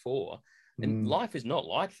 12:04. And life is not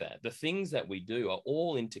like that. The things that we do are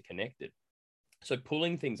all interconnected. So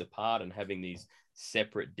pulling things apart and having these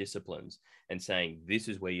separate disciplines and saying, this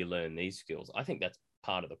is where you learn these skills, I think that's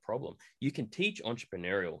part of the problem. You can teach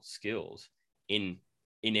entrepreneurial skills in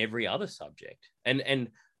every other subject. And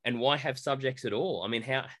why have subjects at all? I mean,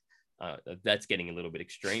 how that's getting a little bit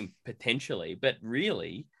extreme potentially, but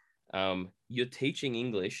really you're teaching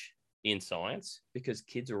English in science because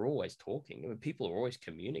kids are always talking. I mean, people are always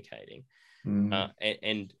communicating.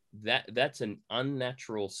 And that's an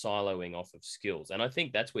unnatural siloing off of skills. And I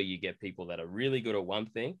think that's where you get people that are really good at one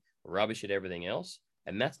thing, rubbish at everything else.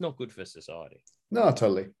 And that's not good for society. No,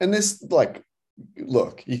 totally. And this, like,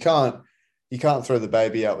 look, you can't throw the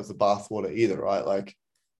baby out with the bathwater either, right? Like,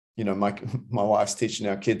 you know, my wife's teaching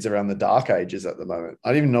our kids around the Dark Ages at the moment. I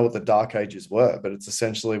didn't even know what the Dark Ages were, but it's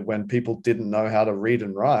essentially when people didn't know how to read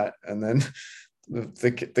and write. And then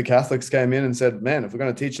the Catholics came in and said, man, if we're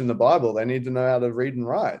going to teach them the Bible, they need to know how to read and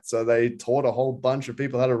write. So they taught a whole bunch of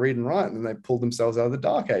people how to read and write, and then they pulled themselves out of the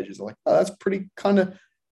Dark Ages. Like, oh, that's pretty kind of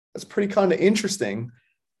interesting.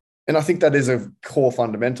 And I think that is a core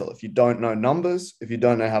fundamental. If you don't know numbers, if you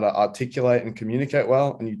don't know how to articulate and communicate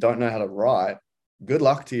well, and you don't know how to write, good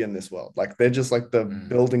luck to you in this world. Like, they're just like the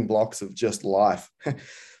building blocks of just life.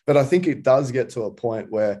 But I think it does get to a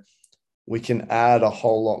point where we can add a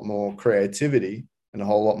whole lot more creativity and a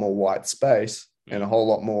whole lot more white space and a whole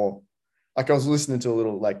lot more. Like, I was listening to a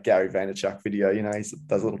little like Gary Vaynerchuk video, you know, he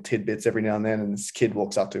does little tidbits every now and then. And this kid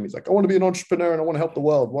walks up to him. He's like, I want to be an entrepreneur and I want to help the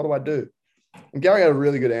world. What do I do? And Gary had a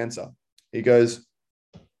really good answer. He goes,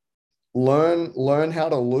 learn how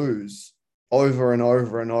to lose over and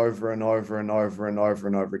over and over and over and over and over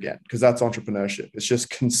and over again, because that's entrepreneurship. It's just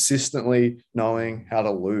consistently knowing how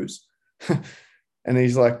to lose. And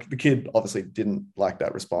he's like, the kid obviously didn't like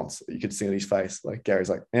that response. You could see on his face. Like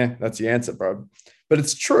Gary's like, yeah, that's the answer, bro. But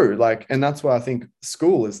it's true. Like, and that's why I think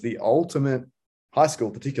school is the ultimate, high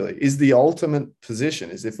school particularly, is the ultimate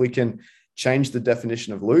position, is if we can change the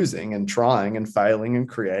definition of losing and trying and failing and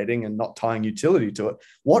creating and not tying utility to it.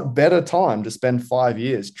 What better time to spend 5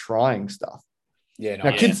 years trying stuff? Yeah.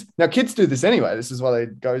 No, Now kids do this anyway. This is why they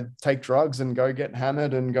go take drugs and go get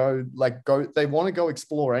hammered and they want to go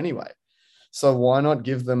explore anyway. So why not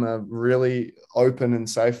give them a really open and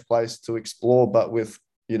safe place to explore, but with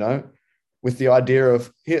the idea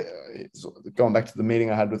of, here, going back to the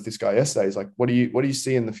meeting I had with this guy yesterday, he's like, what do you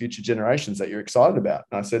see in the future generations that you're excited about?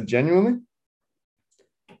 And I said, genuinely,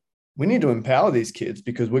 we need to empower these kids,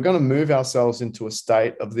 because we're going to move ourselves into a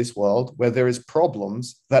state of this world where there is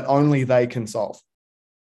problems that only they can solve.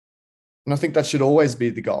 And I think that should always be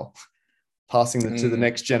the goal, passing it to the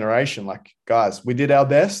next generation. Like, guys, we did our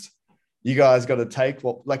best. You guys got to take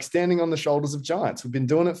like standing on the shoulders of giants. We've been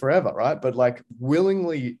doing it forever, right? But like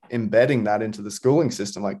willingly embedding that into the schooling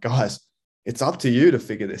system, like, guys, it's up to you to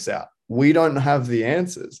figure this out. We don't have the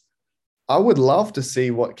answers. I would love to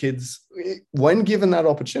see what kids, when given that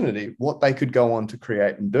opportunity, what they could go on to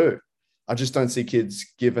create and do. I just don't see kids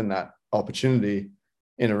given that opportunity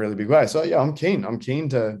in a really big way. So yeah, I'm keen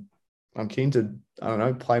to, I don't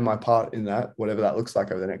know, play my part in that, whatever that looks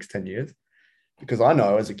like over the next 10 years. Because I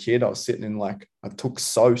know as a kid, I was sitting in I took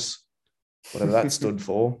SOS, whatever that stood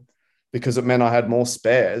for, because it meant I had more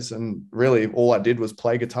spares. And really all I did was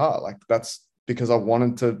play guitar. Like, that's because I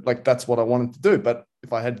wanted to, that's what I wanted to do. But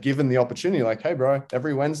if I had given the opportunity, like, hey, bro,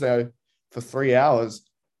 every Wednesday for 3 hours,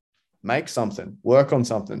 make something, work on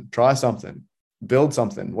something, try something, build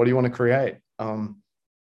something. What do you want to create? I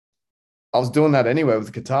was doing that anyway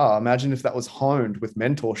with guitar. Imagine if that was honed with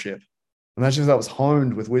mentorship. Imagine if that was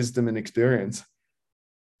honed with wisdom and experience.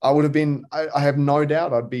 I would have been, I have no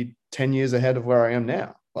doubt I'd be 10 years ahead of where I am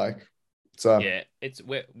now. Yeah,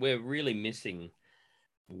 we're really missing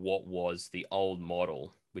what was the old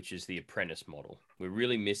model, which is the apprentice model. We're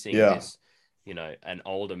really missing this, an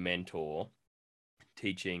older mentor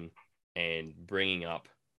teaching and bringing up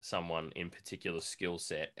someone in particular skill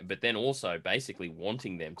set, but then also basically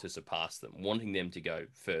wanting them to surpass them, wanting them to go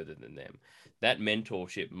further than them. That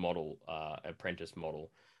mentorship model, apprentice model,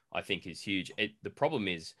 I think is huge. The problem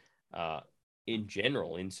is, in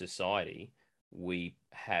general, in society, we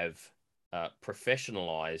have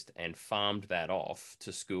professionalized and farmed that off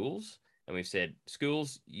to schools. And we've said,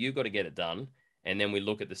 schools, you've got to get it done. And then we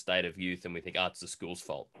look at the state of youth and we think, it's the school's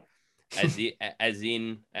fault. As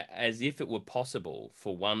if it were possible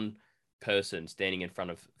for one person standing in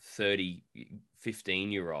front of 30,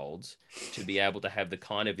 15-year-olds to be able to have the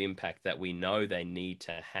kind of impact that we know they need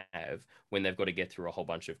to have when they've got to get through a whole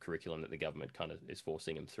bunch of curriculum that the government kind of is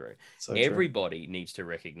forcing them through. So everybody needs to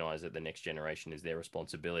recognize that the next generation is their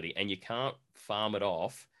responsibility, and you can't farm it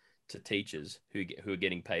off to teachers who are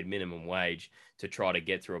getting paid minimum wage to try to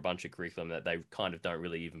get through a bunch of curriculum that they kind of don't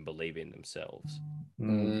really even believe in themselves.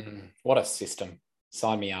 What a system.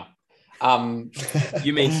 Sign me up.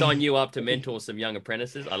 You mean sign you up to mentor some young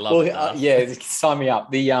apprentices? I love it. Yeah, sign me up.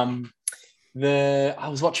 I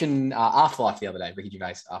was watching Afterlife the other day, Ricky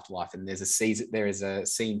Gervais Afterlife, and there is a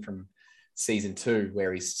scene from season 2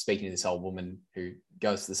 where he's speaking to this old woman who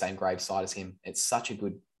goes to the same graveside as him. It's such a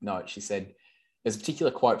good note. She said, there's a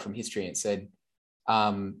particular quote from history, and it said,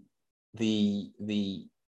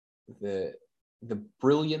 the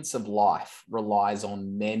brilliance of life relies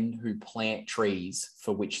on men who plant trees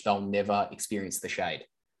for which they'll never experience the shade.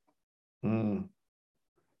 And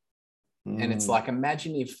it's like,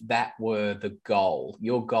 imagine if that were the goal.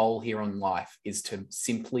 Your goal here on life is to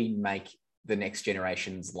simply make the next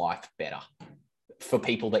generation's life better for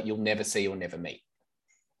people that you'll never see or never meet.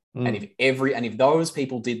 And if those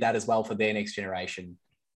people did that as well for their next generation,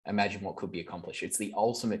 imagine what could be accomplished. It's the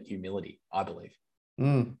ultimate humility, I believe.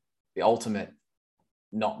 The ultimate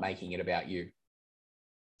not making it about you.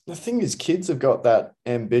 The thing is, kids have got that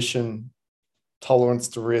ambition, tolerance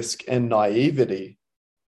to risk, and naivety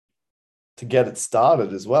to get it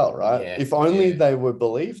started as well, right? Yeah, if only they were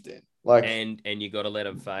believed in. And you got to let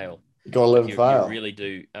them fail. You got to let them fail. You really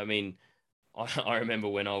do. I mean, I remember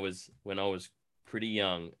when I was pretty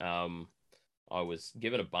young, I was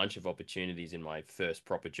given a bunch of opportunities in my first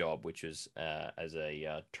proper job, which was as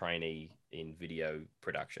a trainee in video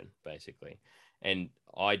production, basically. And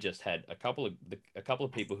I just had a couple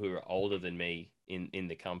of people who were older than me in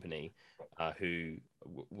the company, who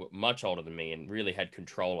were much older than me and really had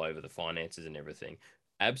control over the finances and everything,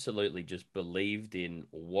 absolutely just believed in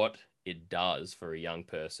what it does for a young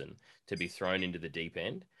person to be thrown into the deep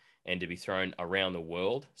end and to be thrown around the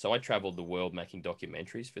world. So I traveled the world making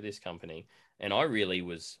documentaries for this company, and I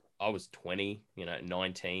was 20,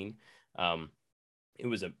 19. It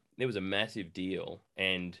was a massive deal,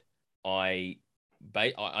 and I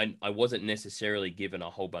I wasn't necessarily given a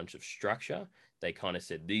whole bunch of structure. They kind of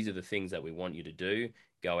said, these are the things that we want you to do.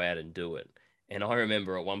 Go out and do it. And I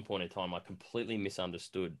remember at one point in time, I completely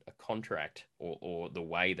misunderstood a contract or the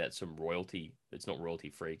way that some royalty, it's not royalty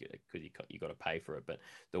free because you got to pay for it, but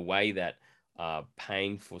the way that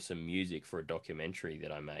paying for some music for a documentary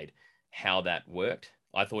that I made, how that worked.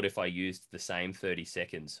 I thought if I used the same 30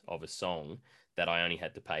 seconds of a song, that I only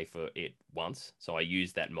had to pay for it once. So I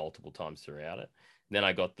used that multiple times throughout it. Then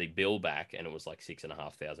I got the bill back and it was like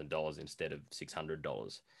 $6,500 instead of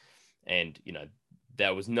 $600. And,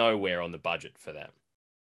 there was nowhere on the budget for that.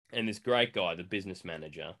 And this great guy, the business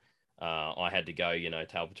manager, I had to go,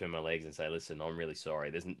 tail between my legs and say, listen, I'm really sorry.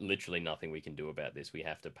 There's literally nothing we can do about this. We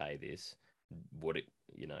have to pay this. What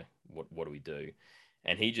do we do?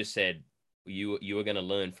 And he just said, you are going to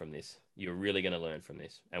learn from this. You're really going to learn from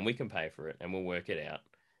this, and we can pay for it and we'll work it out.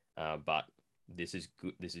 But this is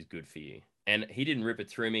good. This is good for you. And he didn't rip it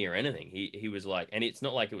through me or anything. He was like, and it's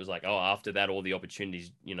not like it was like, oh, after that, all the opportunities,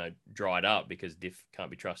 dried up because Diff can't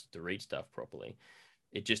be trusted to read stuff properly.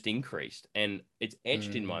 It just increased, and it's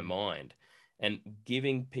etched in my mind. And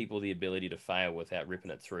giving people the ability to fail without ripping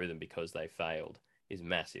it through them because they failed is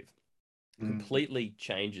massive. Completely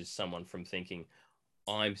changes someone from thinking,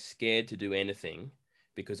 I'm scared to do anything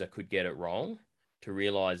because I could get it wrong, to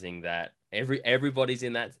realizing that everybody's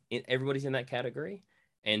in that category.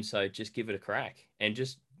 And so just give it a crack and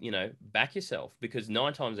just, back yourself, because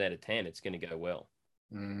 9 times out of 10, it's going to go well.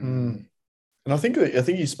 And I think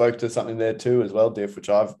you spoke to something there too as well, Diff, which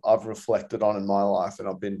I've reflected on in my life and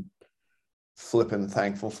I've been flipping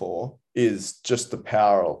thankful for, is just the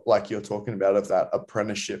power, like you're talking about, of that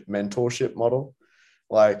apprenticeship mentorship model.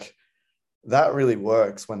 Like that really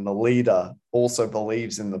works when the leader also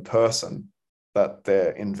believes in the person that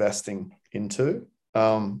they're investing into.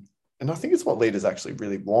 And I think it's what leaders actually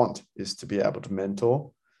really want, is to be able to mentor.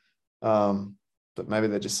 But maybe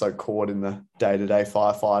they're just so caught in the day-to-day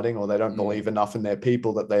firefighting, or they don't believe enough in their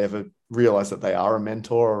people that they ever realize that they are a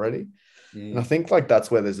mentor already. And I think like that's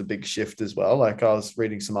where there's a big shift as well. Like I was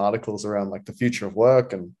reading some articles around like the future of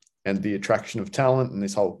work and the attraction of talent and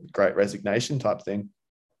this whole great resignation type thing.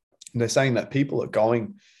 And they're saying that people are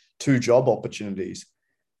going to job opportunities,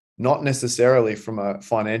 not necessarily from a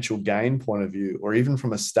financial gain point of view or even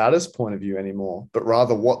from a status point of view anymore, but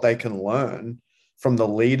rather what they can learn from the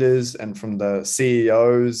leaders and from the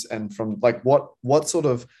CEOs and from like what sort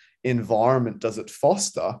of environment does it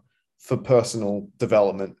foster for personal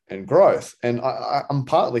development and growth. And I'm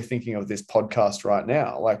partly thinking of this podcast right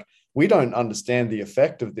now. Like we don't understand the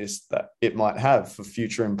effect of this that it might have for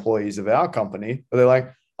future employees of our company, but they're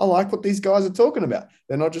like, I like what these guys are talking about.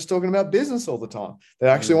 They're not just talking about business all the time. They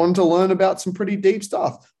actually want to learn about some pretty deep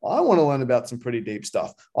stuff. I want to learn about some pretty deep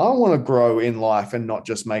stuff. I want to grow in life and not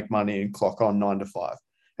just make money and clock on 9 to 5.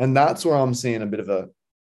 And that's where I'm seeing a bit of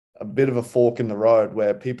a fork in the road,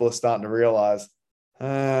 where people are starting to realize,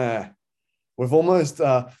 we've almost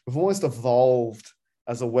evolved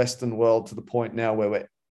as a Western world to the point now where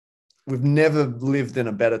we've never lived in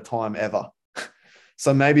a better time ever.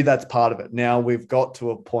 So maybe that's part of it. Now we've got to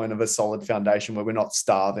a point of a solid foundation where we're not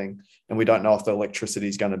starving and we don't know if the electricity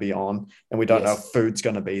is going to be on and we don't know if food's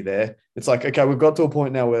going to be there. It's like, okay, we've got to a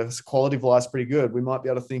point now where quality of life's pretty good. We might be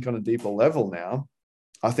able to think on a deeper level now.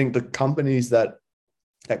 I think the companies that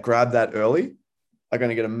grab that early are going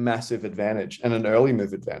to get a massive advantage and an early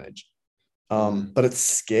move advantage. But it's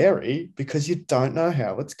scary because you don't know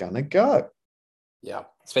how it's going to go. Yeah,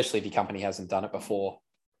 especially if your company hasn't done it before.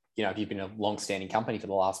 If you've been a long-standing company for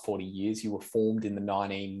the last 40 years, you were formed in the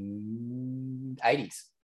 1980s.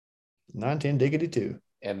 1982.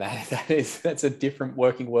 And that's a different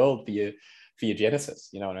working world for your genesis.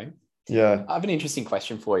 You know what I mean? Yeah. I have an interesting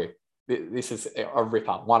question for you. This is a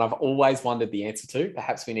ripper, one I've always wondered the answer to.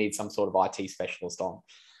 Perhaps we need some sort of IT specialist on.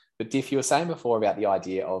 But Diff, you were saying before about the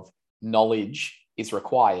idea of knowledge is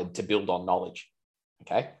required to build on knowledge.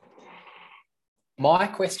 Okay. My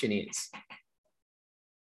question is,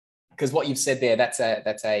 because what you've said there, that's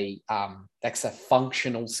a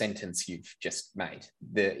functional sentence you've just made.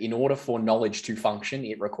 In order for knowledge to function,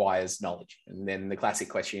 it requires knowledge. And then the classic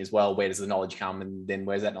question is, well, where does the knowledge come? And then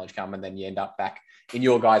where's that knowledge come? And then you end up back in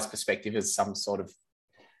your guys' perspective as some sort of,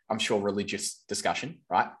 I'm sure, religious discussion,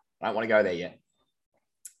 right? I don't want to go there yet.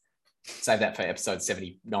 Save that for episode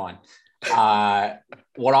 79.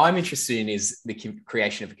 What I'm interested in is the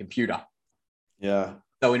creation of a computer. Yeah.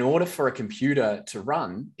 So in order for a computer to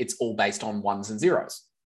run, it's all based on ones and zeros,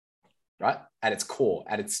 right? At its core,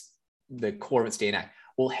 the core of its DNA.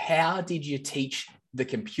 Well, how did you teach the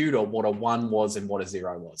computer what a one was and what a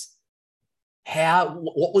zero was?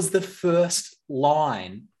 What was the first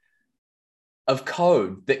line of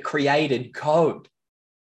code that created code?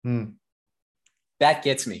 That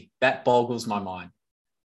gets me. That boggles my mind.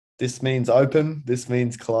 This means open. This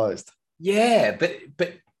means closed. Yeah, but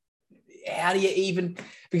how do you even,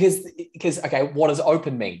 because okay, what does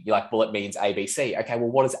open mean? You're like, well, it means ABC. Okay,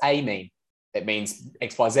 well, what does A mean? It means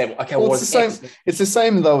X, Y, Z. Okay, well, it's the same. It's the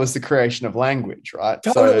same though as the creation of language, right?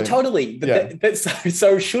 Totally. Yeah.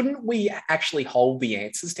 So shouldn't we actually hold the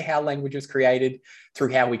answers to how language was created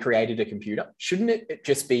through how we created a computer? Shouldn't it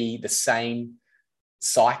just be the same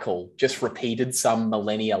cycle, just repeated some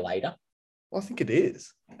millennia later? Well, I think it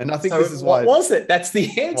is. And I think So this is why. What was it? That's the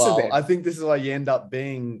answer. Well, then. I think this is why you end up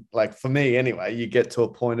being, like, for me anyway, you get to a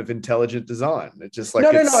point of intelligent design. It's just like,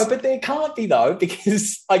 no, but there can't be though,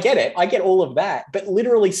 because I get it. I get all of that. But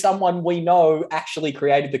literally someone we know actually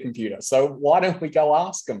created the computer. So why don't we go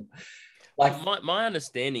ask them? Like, my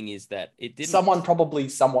understanding is that it didn't. Someone probably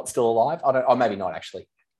somewhat still alive. I don't. Or maybe not actually.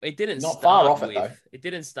 It didn't Not start far off with, it, though. It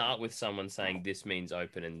didn't start with someone saying this means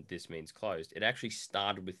open and this means closed. It actually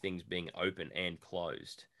started with things being open and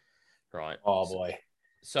closed, right? Oh boy.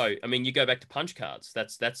 So I mean, you go back to punch cards.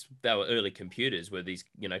 They were early computers, where these,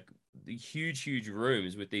 you know, the huge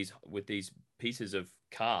rooms with these pieces of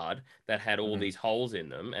card that had all these holes in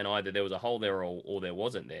them, and either there was a hole there or there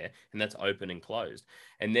wasn't there, and that's open and closed.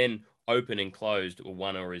 And then open and closed, a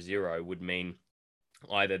one or a zero, would mean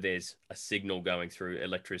either there's a signal going through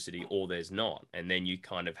electricity or there's not. And then you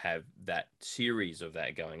kind of have that series of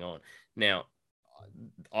that going on. Now,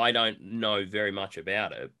 I don't know very much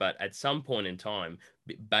about it, but at some point in time,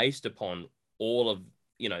 based upon all of,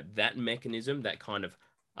 you know, that mechanism, that kind of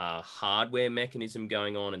hardware mechanism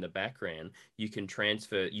going on in the background, you can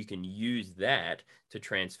use that to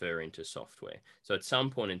transfer into software. So at some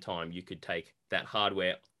point in time, you could take that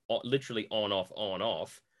hardware literally on,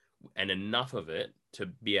 off, and enough of it to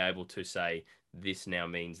be able to say, this now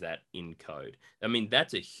means that in code. I mean,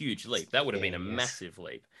 that's a huge leap. That would have been a massive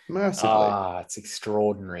leap. It's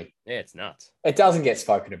extraordinary. Yeah, it's nuts. It doesn't get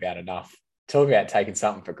spoken about enough. Talk about taking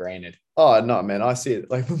something for granted. Oh no, man, I see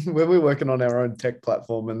it. Like when we're working on our own tech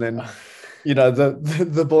platform, and then you know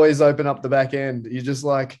the boys open up the back end, you're just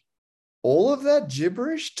like, all of that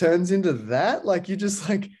gibberish turns into that. Like you're just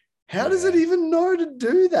like, how does it even know to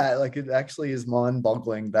do that? Like it actually is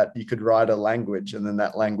mind-boggling that you could write a language and then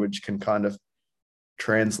that language can kind of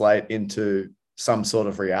translate into some sort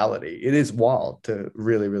of reality. It is wild to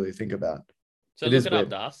really, really think about. So look it up,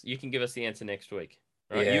 Das. You can give us the answer next week.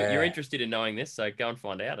 Right? Yeah. You're interested in knowing this, so go and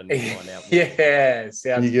find out and find out. You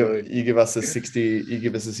give us a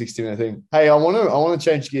 60-minute thing. Hey, I want to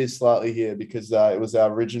change gears slightly here because it was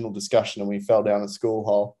our original discussion and we fell down a school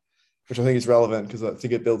hole, which I think is relevant because I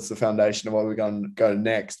think it builds the foundation of where we're going to go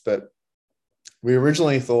next. But we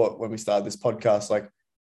originally thought when we started this podcast, like,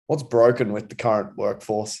 what's broken with the current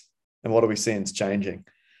workforce and what are we seeing is changing?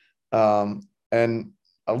 And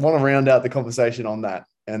I want to round out the conversation on that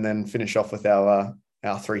and then finish off with our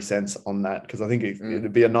 3 cents on that, because I think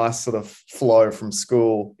it'd be a nice sort of flow from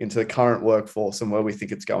school into the current workforce and where we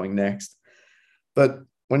think it's going next. But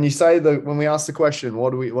when we ask the question, what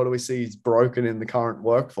do we see is broken in the current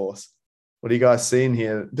workforce? What are you guys seeing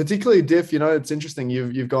here? Particularly Diff, you know, it's interesting.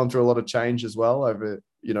 You've gone through a lot of change as well over,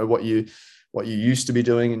 you know, what you used to be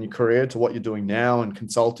doing in your career to what you're doing now, and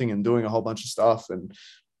consulting and doing a whole bunch of stuff, and,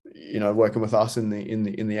 you know, working with us in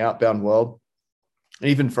the outbound world.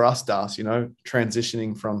 Even for us, Das, you know,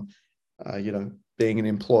 transitioning from, you know, being an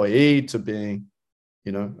employee to being,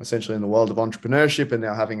 you know, essentially in the world of entrepreneurship and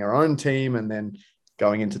now having our own team and then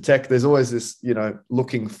going into tech. There's always this, you know,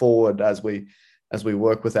 looking forward as we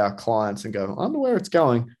work with our clients and go, I wonder where it's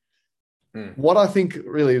going. What I think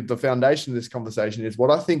really the foundation of this conversation is, what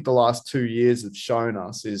I think the last 2 years have shown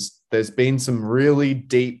us is there's been some really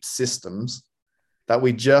deep systems that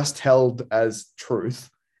we just held as truth,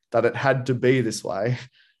 that it had to be this way.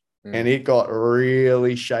 And it got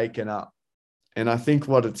really shaken up. And I think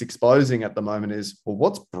what it's exposing at the moment is, well,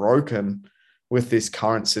 what's broken with this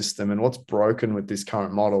current system and what's broken with this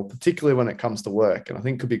current model, particularly when it comes to work. And I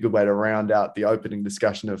think it could be a good way to round out the opening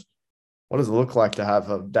discussion of what does it look like to have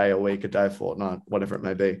a day a week, a day a fortnight, whatever it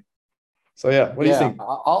may be. So yeah, what do you think?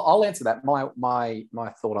 I'll answer that. My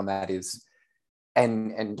thought on that is,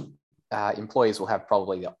 and employees will have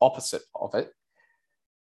probably the opposite of it.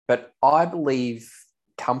 But I believe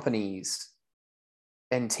companies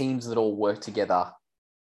and teams that all work together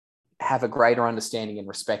have a greater understanding and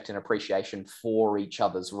respect and appreciation for each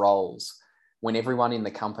other's roles, when everyone in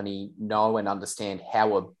the company know and understand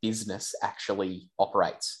how a business actually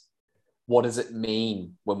operates. What does it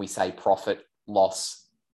mean when we say profit, loss,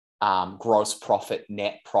 gross profit,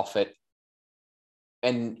 net profit?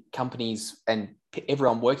 And companies and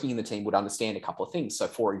everyone working in the team would understand a couple of things. So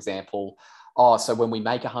for example, so when we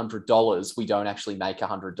make $100, we don't actually make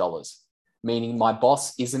 $100, meaning my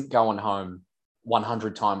boss isn't going home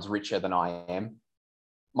 100 times richer than I am.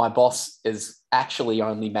 My boss is actually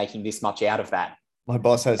only making this much out of that. My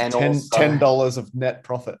boss has And $10 of net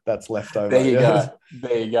profit that's left over. There you go.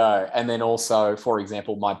 There you go. And then also, for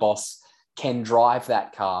example, my boss can drive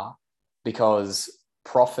that car because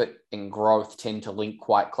profit and growth tend to link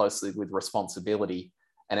quite closely with responsibility.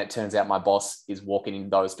 And it turns out my boss is walking in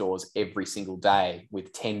those doors every single day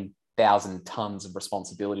with 10,000 tons of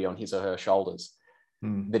responsibility on his or her shoulders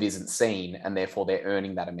that isn't seen. And therefore they're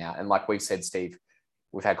earning that amount. And like we've said, Steve,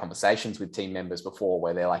 we've had conversations with team members before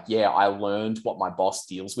where they're like, yeah, I learned what my boss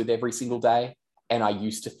deals with every single day. And I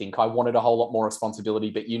used to think I wanted a whole lot more responsibility,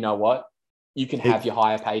 but you know what? You can have your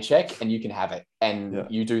higher paycheck and you can have it. And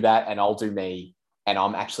you do that and I'll do me. And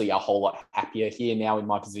I'm actually a whole lot happier here now in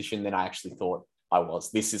my position than I actually thought I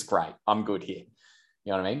was. This is great. I'm good here.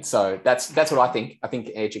 You know what I mean? So that's what I think. I think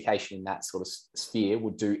education in that sort of sphere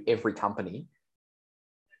would do every company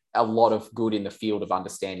a lot of good in the field of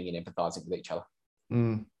understanding and empathizing with each other.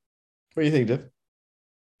 What do you think, Div?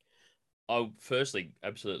 I firstly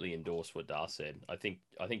absolutely endorse what Dar said. I think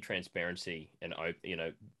transparency and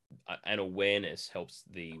and awareness helps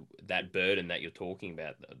that burden that you're talking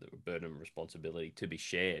about, the burden of responsibility, to be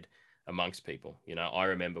shared amongst people. You know, I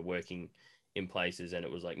remember working in places and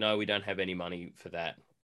it was like, no, we don't have any money for that,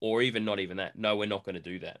 or even not even that. No, we're not going to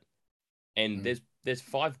do that. And there's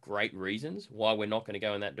 5 great reasons why we're not going to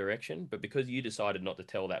go in that direction, but because you decided not to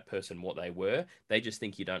tell that person what they were, they just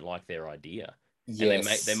think you don't like their idea. Yes.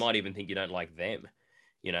 And they might even think you don't like them,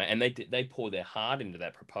 you know, and they pour their heart into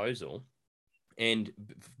that proposal. And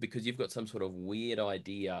because you've got some sort of weird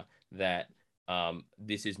idea that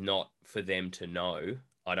this is not for them to know,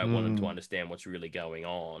 I don't want them to understand what's really going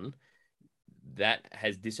on, that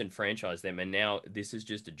has disenfranchised them. And now this is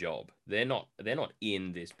just a job. They're not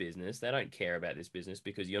in this business. They don't care about this business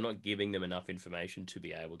because you're not giving them enough information to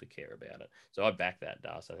be able to care about it. So I back that,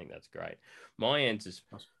 Das. I think that's great. My answer's,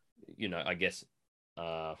 you know, I guess,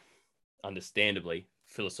 understandably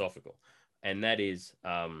philosophical. And that is,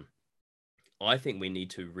 I think we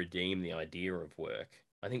need to redeem the idea of work.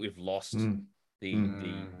 I think we've lost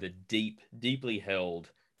the deeply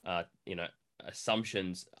held,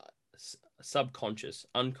 assumptions, subconscious,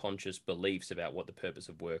 unconscious beliefs about what the purpose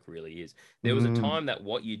of work really is. There was a time that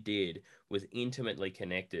what you did was intimately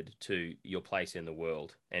connected to your place in the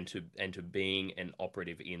world and to being an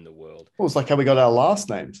operative in the world. Well, it's like how we got our last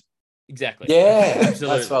names. Exactly. Yeah,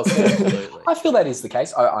 absolutely. That's what absolutely. I feel that is the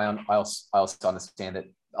case. I also understand that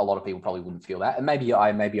a lot of people probably wouldn't feel that, and maybe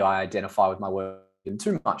I identify with my work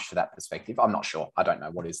too much to that perspective. I'm not sure. I don't know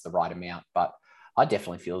what is the right amount, but I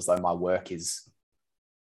definitely feel as though my work is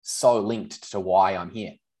so linked to why I'm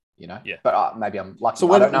here, you know. Yeah. But maybe I'm lucky.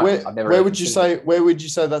 So I don't know. Where would you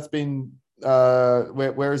say that's been?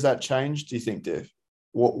 Where has that changed? Do you think, Div?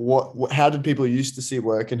 What? How did people used to see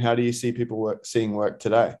work, and how do you see people seeing work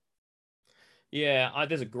today? Yeah,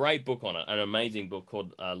 there's a great book on it, an amazing book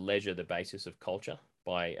called Leisure: The Basis of Culture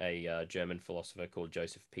by a German philosopher called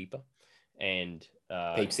Joseph Pieper, and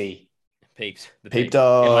Peeps, the Peep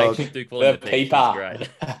dog. Yeah, do call him the Peeper. Great.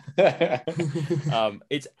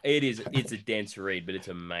 It's a dense read, but it's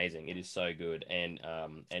amazing. It is so good. And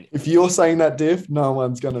if you're saying that, Div, no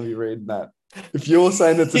one's going to be reading that. If you're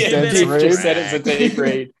saying it's a dense read, just said it's a deep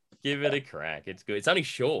read. Give it a crack. It's good. It's only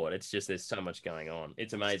short. It's just there's so much going on.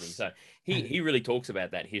 It's amazing. So he really talks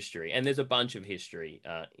about that history, and there's a bunch of history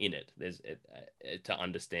in it. There's to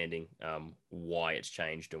understanding why it's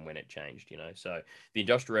changed and when it changed. You know, so the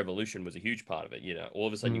Industrial Revolution was a huge part of it. You know, all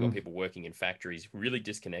of a sudden you got people working in factories really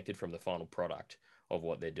disconnected from the final product of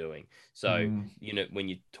what they're doing. So, you know, when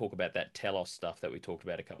you talk about that telos stuff that we talked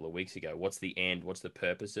about a couple of weeks ago, what's the end? What's the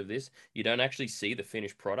purpose of this? You don't actually see the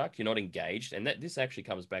finished product. You're not engaged. And this actually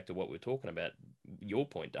comes back to what we're talking about, your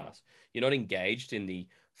point, Das. You're not engaged in the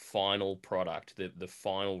final product, the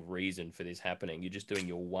final reason for this happening. You're just doing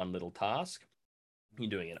your one little task. You're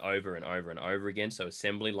doing it over and over and over again. So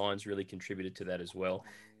assembly lines really contributed to that as well.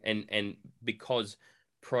 And because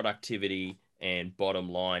productivity and bottom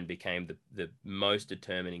line became the most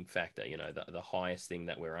determining factor, you know, the highest thing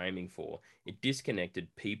that we're aiming for, it disconnected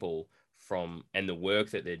people from, and the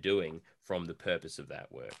work that they're doing, from the purpose of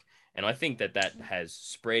that work. And I think that has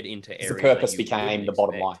spread into The areas purpose that you became wouldn't the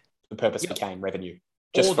bottom expect. line. The purpose Yeah. became revenue.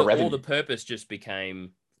 Just Or for revenue. or the purpose just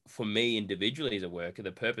became, for me individually as a worker,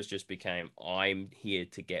 the purpose just became, I'm here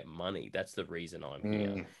to get money. That's the reason I'm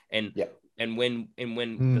here. And Yeah. and when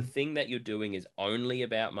the thing that you're doing is only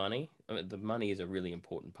about money, I mean, the money is a really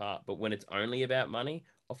important part. But when it's only about money,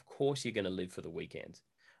 of course you're going to live for the weekends.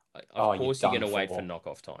 Of course you're going to wait for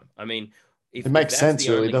knockoff time. I mean, if It makes that's sense, the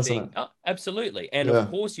really, only doesn't thing, it? absolutely. And Yeah. of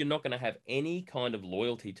course, you're not going to have any kind of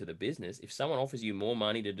loyalty to the business. If someone offers you more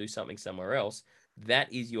money to do something somewhere else,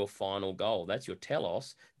 that is your final goal. That's your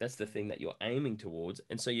telos. That's the thing that you're aiming towards.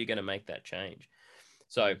 And so you're going to make that change.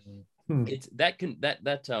 So it's that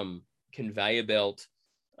conveyor belt,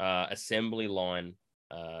 assembly line,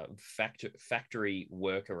 factory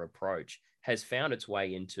worker approach has found its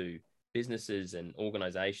way into businesses and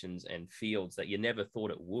organizations and fields that you never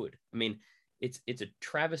thought it would. I mean, it's a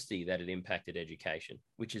travesty that it impacted education,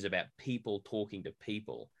 which is about people talking to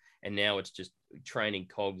people, and now it's just training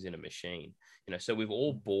cogs in a machine. So we've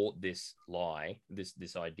all bought this lie,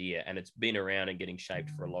 this idea, and it's been around and getting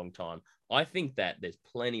shaped for a long time. I think that there's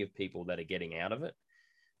plenty of people that are getting out of it,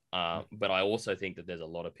 but I also think that there's a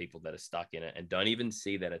lot of people that are stuck in it and don't even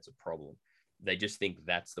see that it's a problem. They just think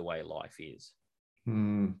that's the way life is.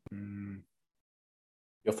 Your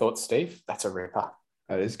thoughts, Steve? That's a ripper.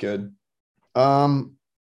 That is good.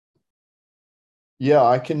 Yeah,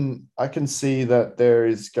 I can see that there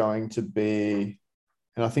is going to be,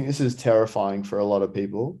 and I think this is terrifying for a lot of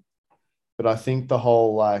people, but I think the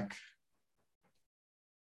whole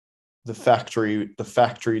the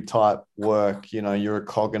factory type work, you're a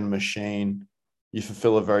cog in a machine, you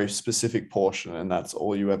fulfill a very specific portion and that's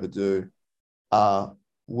all you ever do,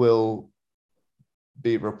 will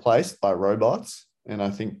be replaced by robots. And I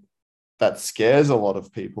think that scares a lot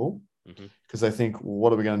of people because they think, well,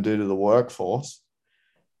 what are we going to do to the workforce?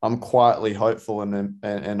 I'm quietly hopeful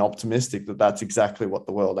and optimistic that that's exactly what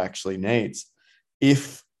the world actually needs,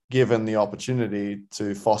 if given the opportunity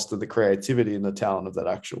to foster the creativity and the talent of that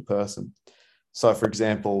actual person. So, for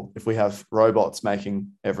example, if we have robots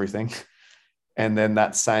making everything, and then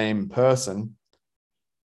that same person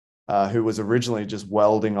who was originally just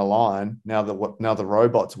welding a line, now the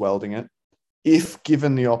robot's welding it, if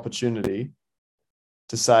given the opportunity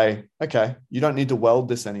to say, okay, you don't need to weld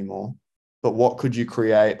this anymore, but what could you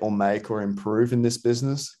create or make or improve in this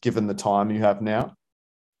business, given the time you have now?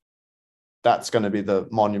 That's going to be the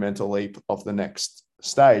monumental leap of the next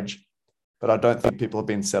stage. But I don't think people have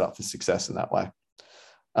been set up for success in that way.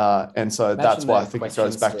 And so that's why I think it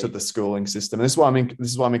goes back to the schooling system. And this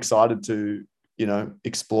is why I'm excited to,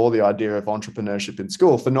 explore the idea of entrepreneurship in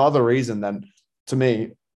school, for no other reason than, to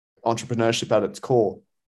me, entrepreneurship at its core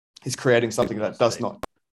is creating something that does not.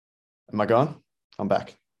 Am I gone? I'm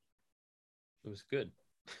back. It was good.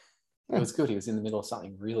 It was good. He was in the middle of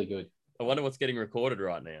something really good. I wonder what's getting recorded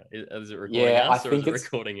right now. Is it recording us or is it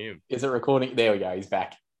recording him? Is it recording? There we go. He's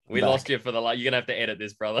back. We lost you for the life. You're going to have to edit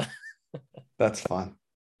this, brother. That's fine.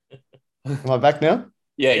 Am I back now?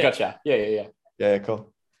 Yeah, gotcha. Yeah,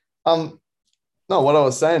 cool. No, what I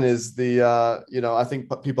was saying is I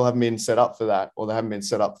think people haven't been set up for that, or they haven't been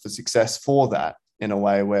set up for success for that in a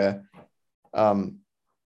way where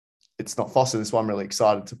it's not fostered. That's why I'm really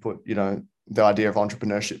excited to put, the idea of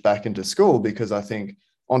entrepreneurship back into school, because I think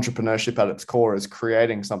entrepreneurship at its core is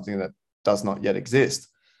creating something that does not yet exist.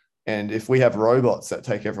 And if we have robots that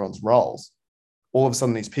take everyone's roles, all of a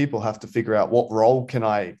sudden these people have to figure out, what role can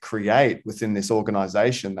I create within this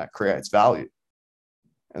organization that creates value?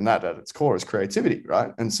 And that at its core is creativity,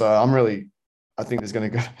 right? And so I think it's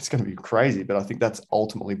going to be crazy, but I think that's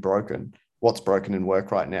ultimately broken. What's broken in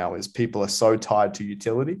work right now is people are so tied to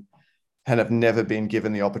utility and have never been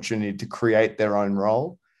given the opportunity to create their own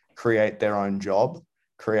role, create their own job,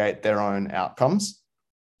 create their own outcomes.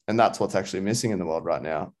 And that's what's actually missing in the world right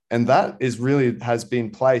now. And that has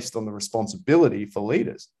been placed on the responsibility for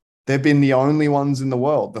leaders. They've been the only ones in the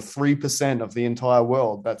world, the 3% of the entire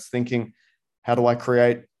world, that's thinking, how do I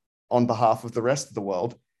create on behalf of the rest of the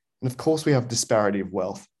world? And of course, we have disparity of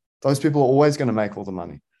wealth. Those people are always going to make all the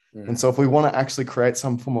money. And so if we want to actually create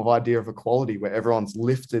some form of idea of equality where everyone's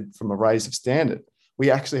lifted from a raise of standard,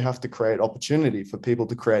 we actually have to create opportunity for people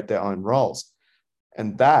to create their own roles.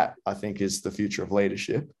 And that, I think, is the future of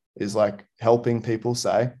leadership, is like helping people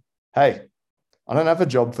say, hey, I don't have a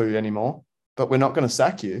job for you anymore, but we're not going to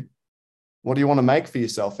sack you. What do you want to make for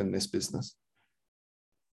yourself in this business?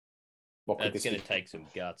 That's going to take some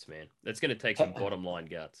guts, man. That's going to take some bottom line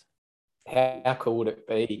guts. How cool would it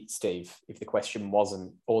be, Steve, if the question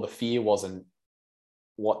wasn't, or the fear wasn't,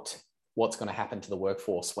 what's going to happen to the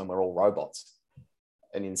workforce when we're all robots,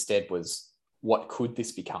 and instead was, what could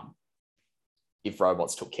this become? if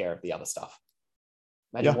robots took care of the other stuff.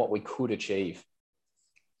 Imagine what we could achieve.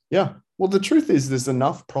 Yeah. Well, the truth is there's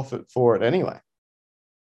enough profit for it anyway.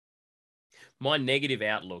 My negative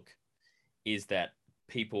outlook is that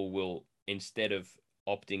people will, instead of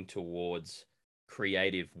opting towards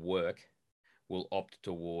creative work, will opt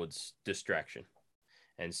towards distraction.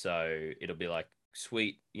 And so it'll be like,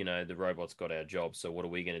 sweet, the robots got our job, so what are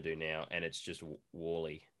we going to do now? And it's just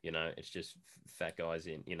Wall-E, it's just fat guys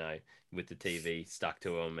with the TV stuck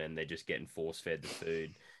to them, and they're just getting force-fed the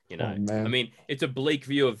food. I mean, it's a bleak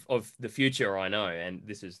view of the future, I know, and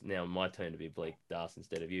this is now my turn to be bleak, Das,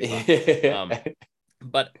 instead of you.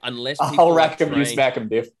 But unless people I'll rack them, you smack them,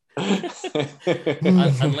 Biff.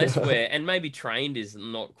 Unless we're, and maybe trained is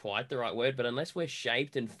not quite the right word, but unless we're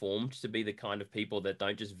shaped and formed to be the kind of people that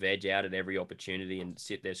don't just veg out at every opportunity and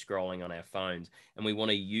sit there scrolling on our phones, and we want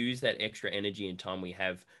to use that extra energy and time we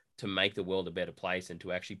have to make the world a better place and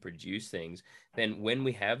to actually produce things, then when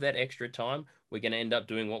we have that extra time, we're going to end up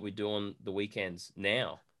doing what we do on the weekends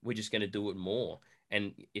now. We're just going to do it more.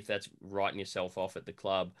 And if that's writing yourself off at the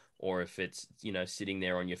club, or if it's, sitting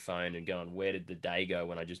there on your phone and going, where did the day go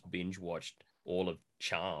when I just binge watched all of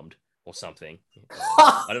Charmed or something?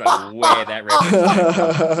 I don't know where that reference came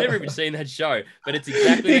from. I've never even seen that show, but it's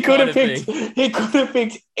exactly the kind of thing. He could have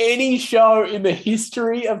picked any show in the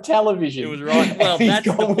history of television. It was right. Well, that's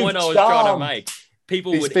the point I was trying to make.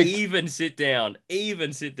 People would even sit down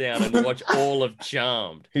and watch all of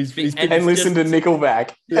Charmed. And listen to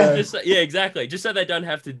Nickelback. Yeah. Exactly. Just so they don't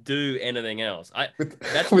have to do anything else.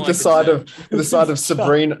 That's with the side of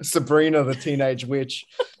Sabrina the Teenage Witch.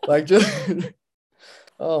 Like just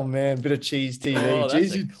oh man, bit of cheese TV.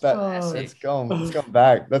 It's gone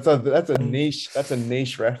back. That's a niche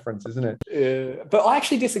reference, isn't it? Yeah. But I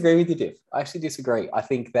actually disagree with you, Diff. I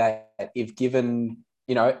think that if given,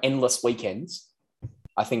 endless weekends,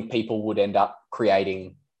 I think people would end up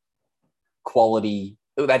creating quality.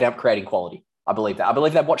 They'd end up creating quality. I believe that. I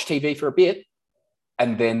believe they'd watch TV for a bit,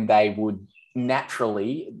 and then they would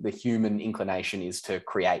naturally, the human inclination is to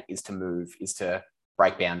create, is to move, is to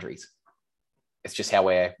break boundaries. It's just how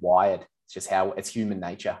we're wired. It's just how it's human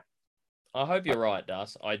nature. I hope you're right,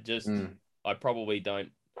 Das. I probably don't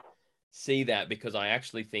see that, because I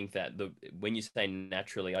actually think that when you say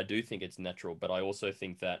naturally, I do think it's natural, but I also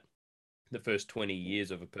think that the first 20 years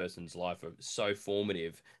of a person's life are so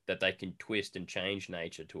formative that they can twist and change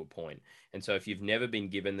nature to a point. And so if you've never been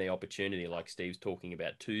given the opportunity, like Steve's talking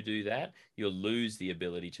about, to do that, you'll lose the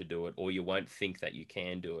ability to do it, or you won't think that you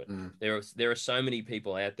can do it. There are so many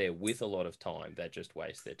people out there with a lot of time that just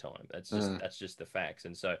waste their time. That's just the facts.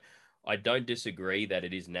 And so I don't disagree that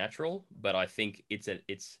it is natural, but I think it's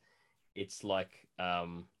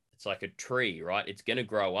like a tree, right? It's going to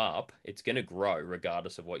grow up. It's going to grow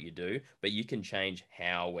regardless of what you do, but you can change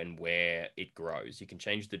how and where it grows. You can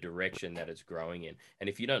change the direction that it's growing in. And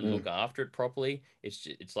if you don't look after it properly,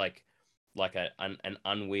 it's like an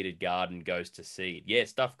unweeded garden goes to seed. Yeah,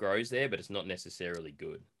 stuff grows there, but it's not necessarily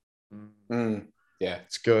good. Yeah,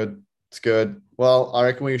 it's good. It's good. Well, I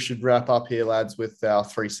reckon we should wrap up here, lads, with our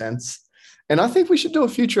 3 cents. And I think we should do a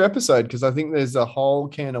future episode, because I think there's a whole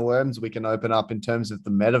can of worms we can open up in terms of the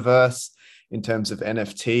metaverse, in terms of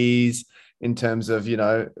NFTs, in terms of,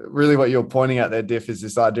 really what you're pointing at there, Diff, is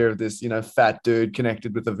this idea of this, fat dude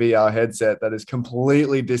connected with a VR headset that is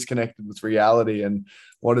completely disconnected with reality. And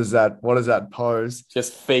what does that pose?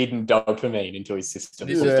 Just feeding dopamine into his system.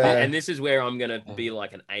 And this is where I'm going to be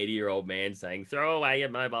like an 80-year-old man saying, throw away your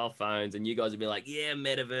mobile phones. And you guys will be like, yeah,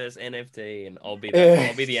 metaverse, NFT. And I'll be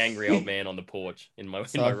the angry old man on the porch in my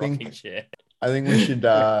rocking chair. I think we should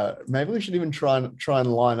maybe we should even try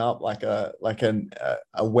and line up like a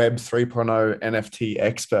Web 3.0 NFT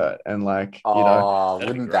expert, and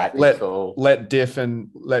wouldn't that be cool? Let Diff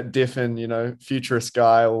and futurist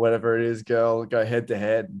guy or whatever it is, girl, go head to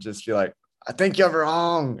head and just be like, I think you're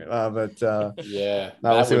wrong. Yeah,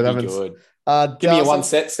 we'll see what happens. Good. Give me your 1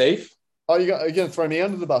 set, Steve. Oh, you're gonna throw me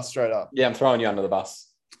under the bus straight up? Yeah, I'm throwing you under the bus.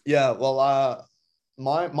 Yeah, well,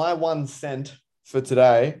 my 1 cent for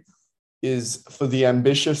today is for the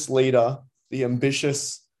ambitious leader, the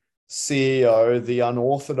ambitious CEO, the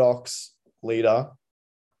unorthodox leader,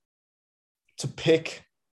 to pick.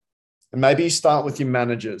 And maybe you start with your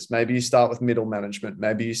managers. Maybe you start with middle management.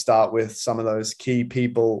 Maybe you start with some of those key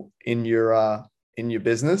people in your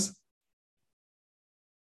business.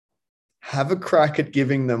 Have a crack at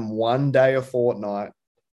giving them 1 day a fortnight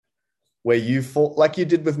where like you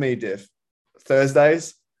did with me, Diff.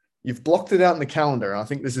 Thursdays, you've blocked it out in the calendar. And I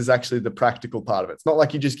think this is actually the practical part of it. It's not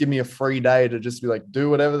like you just give me a free day to just be like,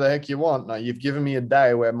 do whatever the heck you want. No, you've given me a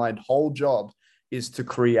day where my whole job is to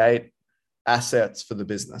create assets for the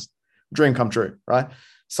business. dream come true, right?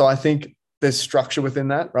 So I think there's structure within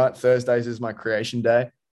that, right? Thursdays is my creation day.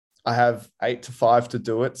 I have 8 to 5 to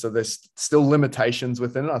do it. So there's still limitations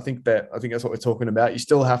within it. I think that's what we're talking about. You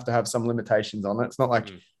still have to have some limitations on it. It's not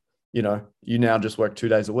like, you now just work 2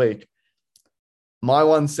 days a week. My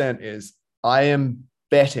 1 cent is I am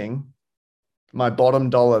betting my bottom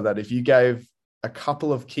dollar that if you gave a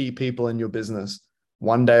couple of key people in your business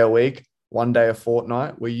 1 day a week, 1 day a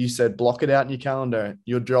fortnight, where you said, block it out in your calendar.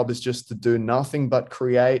 Your job is just to do nothing but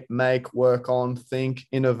create, make, work on, think,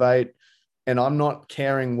 innovate. And I'm not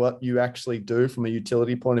caring what you actually do from a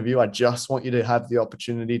utility point of view. I just want you to have the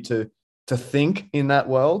opportunity to think in that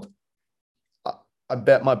world. I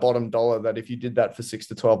bet my bottom dollar that if you did that for 6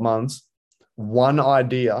 to 12 months, one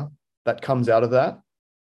idea that comes out of that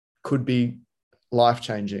could be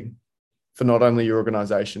life-changing for not only your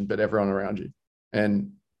organization, but everyone around you.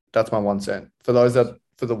 And that's my 1 cent. For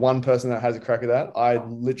the one person that has a crack at that, I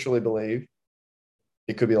literally believe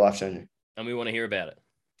it could be life-changing. And we want to hear about it.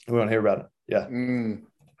 We want to hear about it. Yeah.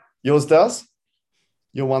 Yours does?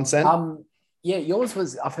 Your 1 cent? Yeah, yours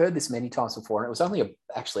was, I've heard this many times before, and it was only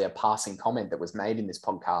actually a passing comment that was made in this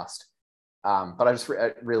podcast. But I just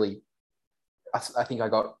really, I think I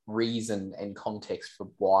got reason and context for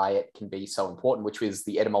why it can be so important, which was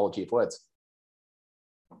the etymology of words.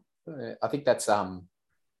 I think that's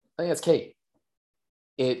key.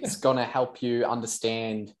 It's going to help you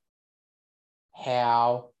understand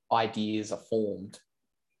how ideas are formed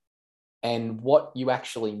and what you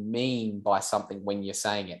actually mean by something when you're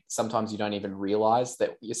saying it. Sometimes you don't even realize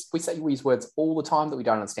that we use words all the time that we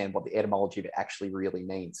don't understand what the etymology of it actually really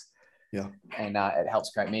means. Yeah. And it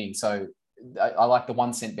helps create meaning. So I like the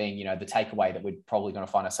 1 cent being, the takeaway that we're probably going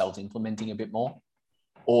to find ourselves implementing a bit more,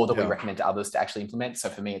 or that we recommend to others to actually implement. So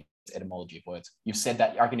for me, it's etymology of words. You've said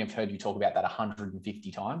that. I reckon I've heard you talk about that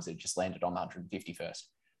 150 times. It just landed on the 151st.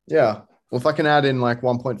 Yeah. Well, if I can add in like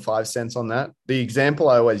 1.5 cents on that, the example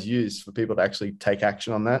I always use for people to actually take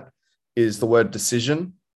action on that is the word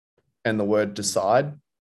decision and the word decide.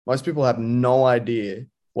 Most people have no idea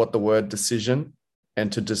what the word decision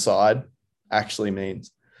and to decide actually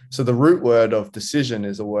means. So the root word of decision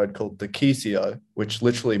is a word called decesio, which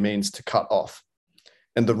literally means to cut off.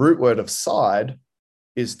 And the root word of side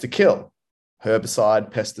is to kill.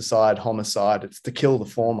 Herbicide, pesticide, homicide, it's to kill the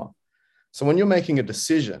former. So when you're making a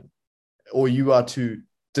decision or you are to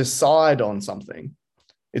decide on something,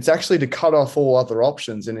 it's actually to cut off all other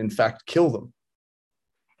options and in fact kill them.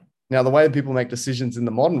 Now, the way people make decisions in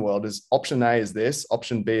the modern world is option A is this,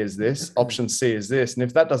 option B is this, option C is this. And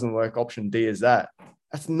if that doesn't work, option D is that.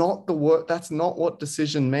 That's not the word. That's not what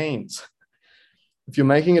decision means. If you're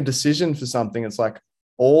making a decision for something, it's like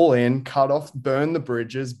all in, cut off, burn the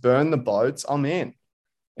bridges, burn the boats, I'm in.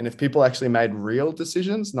 And if people actually made real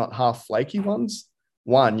decisions, not half flaky ones,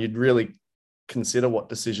 one, you'd really consider what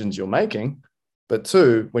decisions you're making. But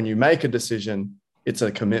two, when you make a decision, it's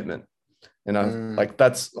a commitment. And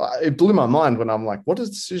it blew my mind when I'm like, what does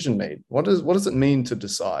decision mean? What does it mean to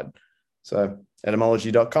decide? So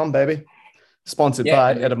etymology.com, baby. Sponsored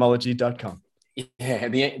by etymology.com. Yeah,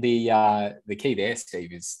 the key there,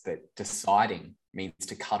 Steve, is that deciding means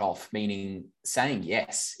to cut off, meaning saying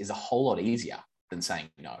yes is a whole lot easier than saying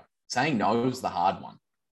no. Saying no is the hard one.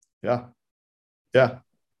 Yeah. Yeah.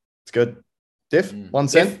 It's good. Diff, 1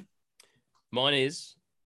 cent. Mine is,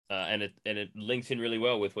 and it links in really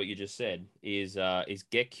well with what you just said, is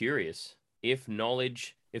get curious. If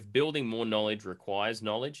building more knowledge requires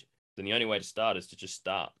knowledge, then the only way to start is to just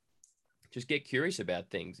start. Just get curious about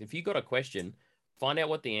things. If you got a question, find out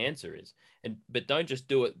what the answer is. But don't just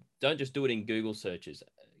do it. Don't just do it in Google searches.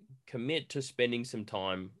 Commit to spending some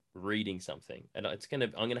time reading something. And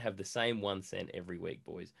I'm gonna have the same 1 cent every week,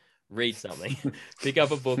 boys. Read something. Pick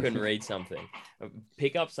up a book and read something.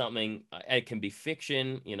 Pick up something. It can be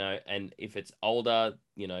fiction, and if it's older,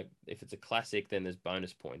 if it's a classic, then there's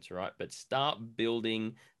bonus points, right? But start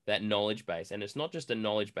building that knowledge base. And it's not just a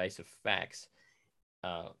knowledge base of facts.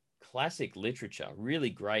 Classic literature, really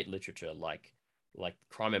great literature, like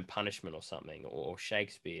Crime and Punishment or something, or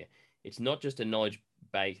Shakespeare. It's not just a knowledge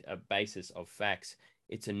base, a basis of facts.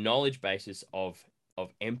 It's a knowledge basis of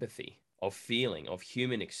empathy, of feeling, of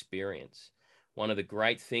human experience. One of the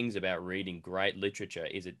great things about reading great literature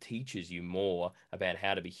is it teaches you more about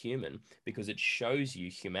how to be human, because it shows you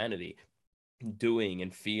humanity doing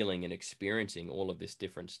and feeling and experiencing all of this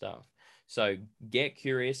different stuff. So get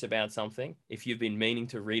curious about something. If you've been meaning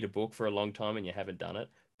to read a book for a long time and you haven't done it,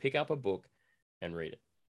 pick up a book and read it.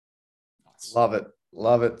 Love it.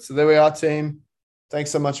 Love it. So there we are, team.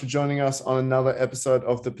 Thanks so much for joining us on another episode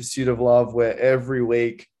of The Pursuit of Love, where every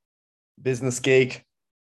week, business geek,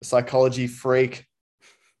 psychology freak,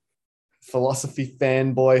 philosophy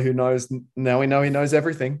fanboy who knows, now we know he knows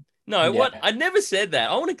everything. No, Yeah. what? I never said that.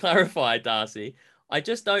 I want to clarify, Darcy. I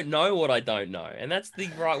just don't know what I don't know. And that's the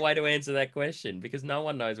right way to answer that question because no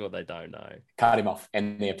one knows what they don't know. Cut him off.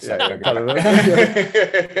 End the episode. Yeah, Go, cut go.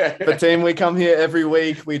 it off. But team, we come here every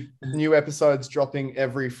week. New episodes dropping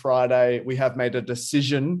every Friday. We have made a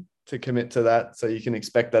decision to commit to that. So you can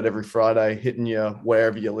expect that every Friday hitting you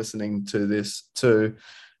wherever you're listening to this too.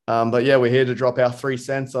 But yeah, we're here to drop our 3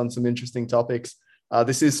 cents on some interesting topics.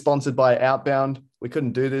 This is sponsored by Outbound. We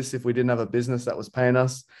couldn't do this if we didn't have a business that was paying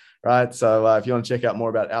us, right? So if you want to check out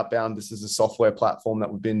more about Outbound, this is a software platform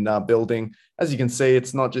that we've been building. As you can see,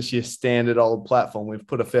 it's not just your standard old platform. We've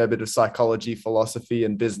put a fair bit of psychology, philosophy,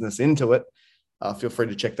 and business into it. Feel free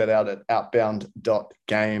to check that out at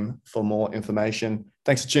outbound.game for more information.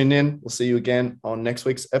 Thanks for tuning in. We'll see you again on next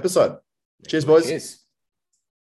week's episode. Cheers, boys. Cheers.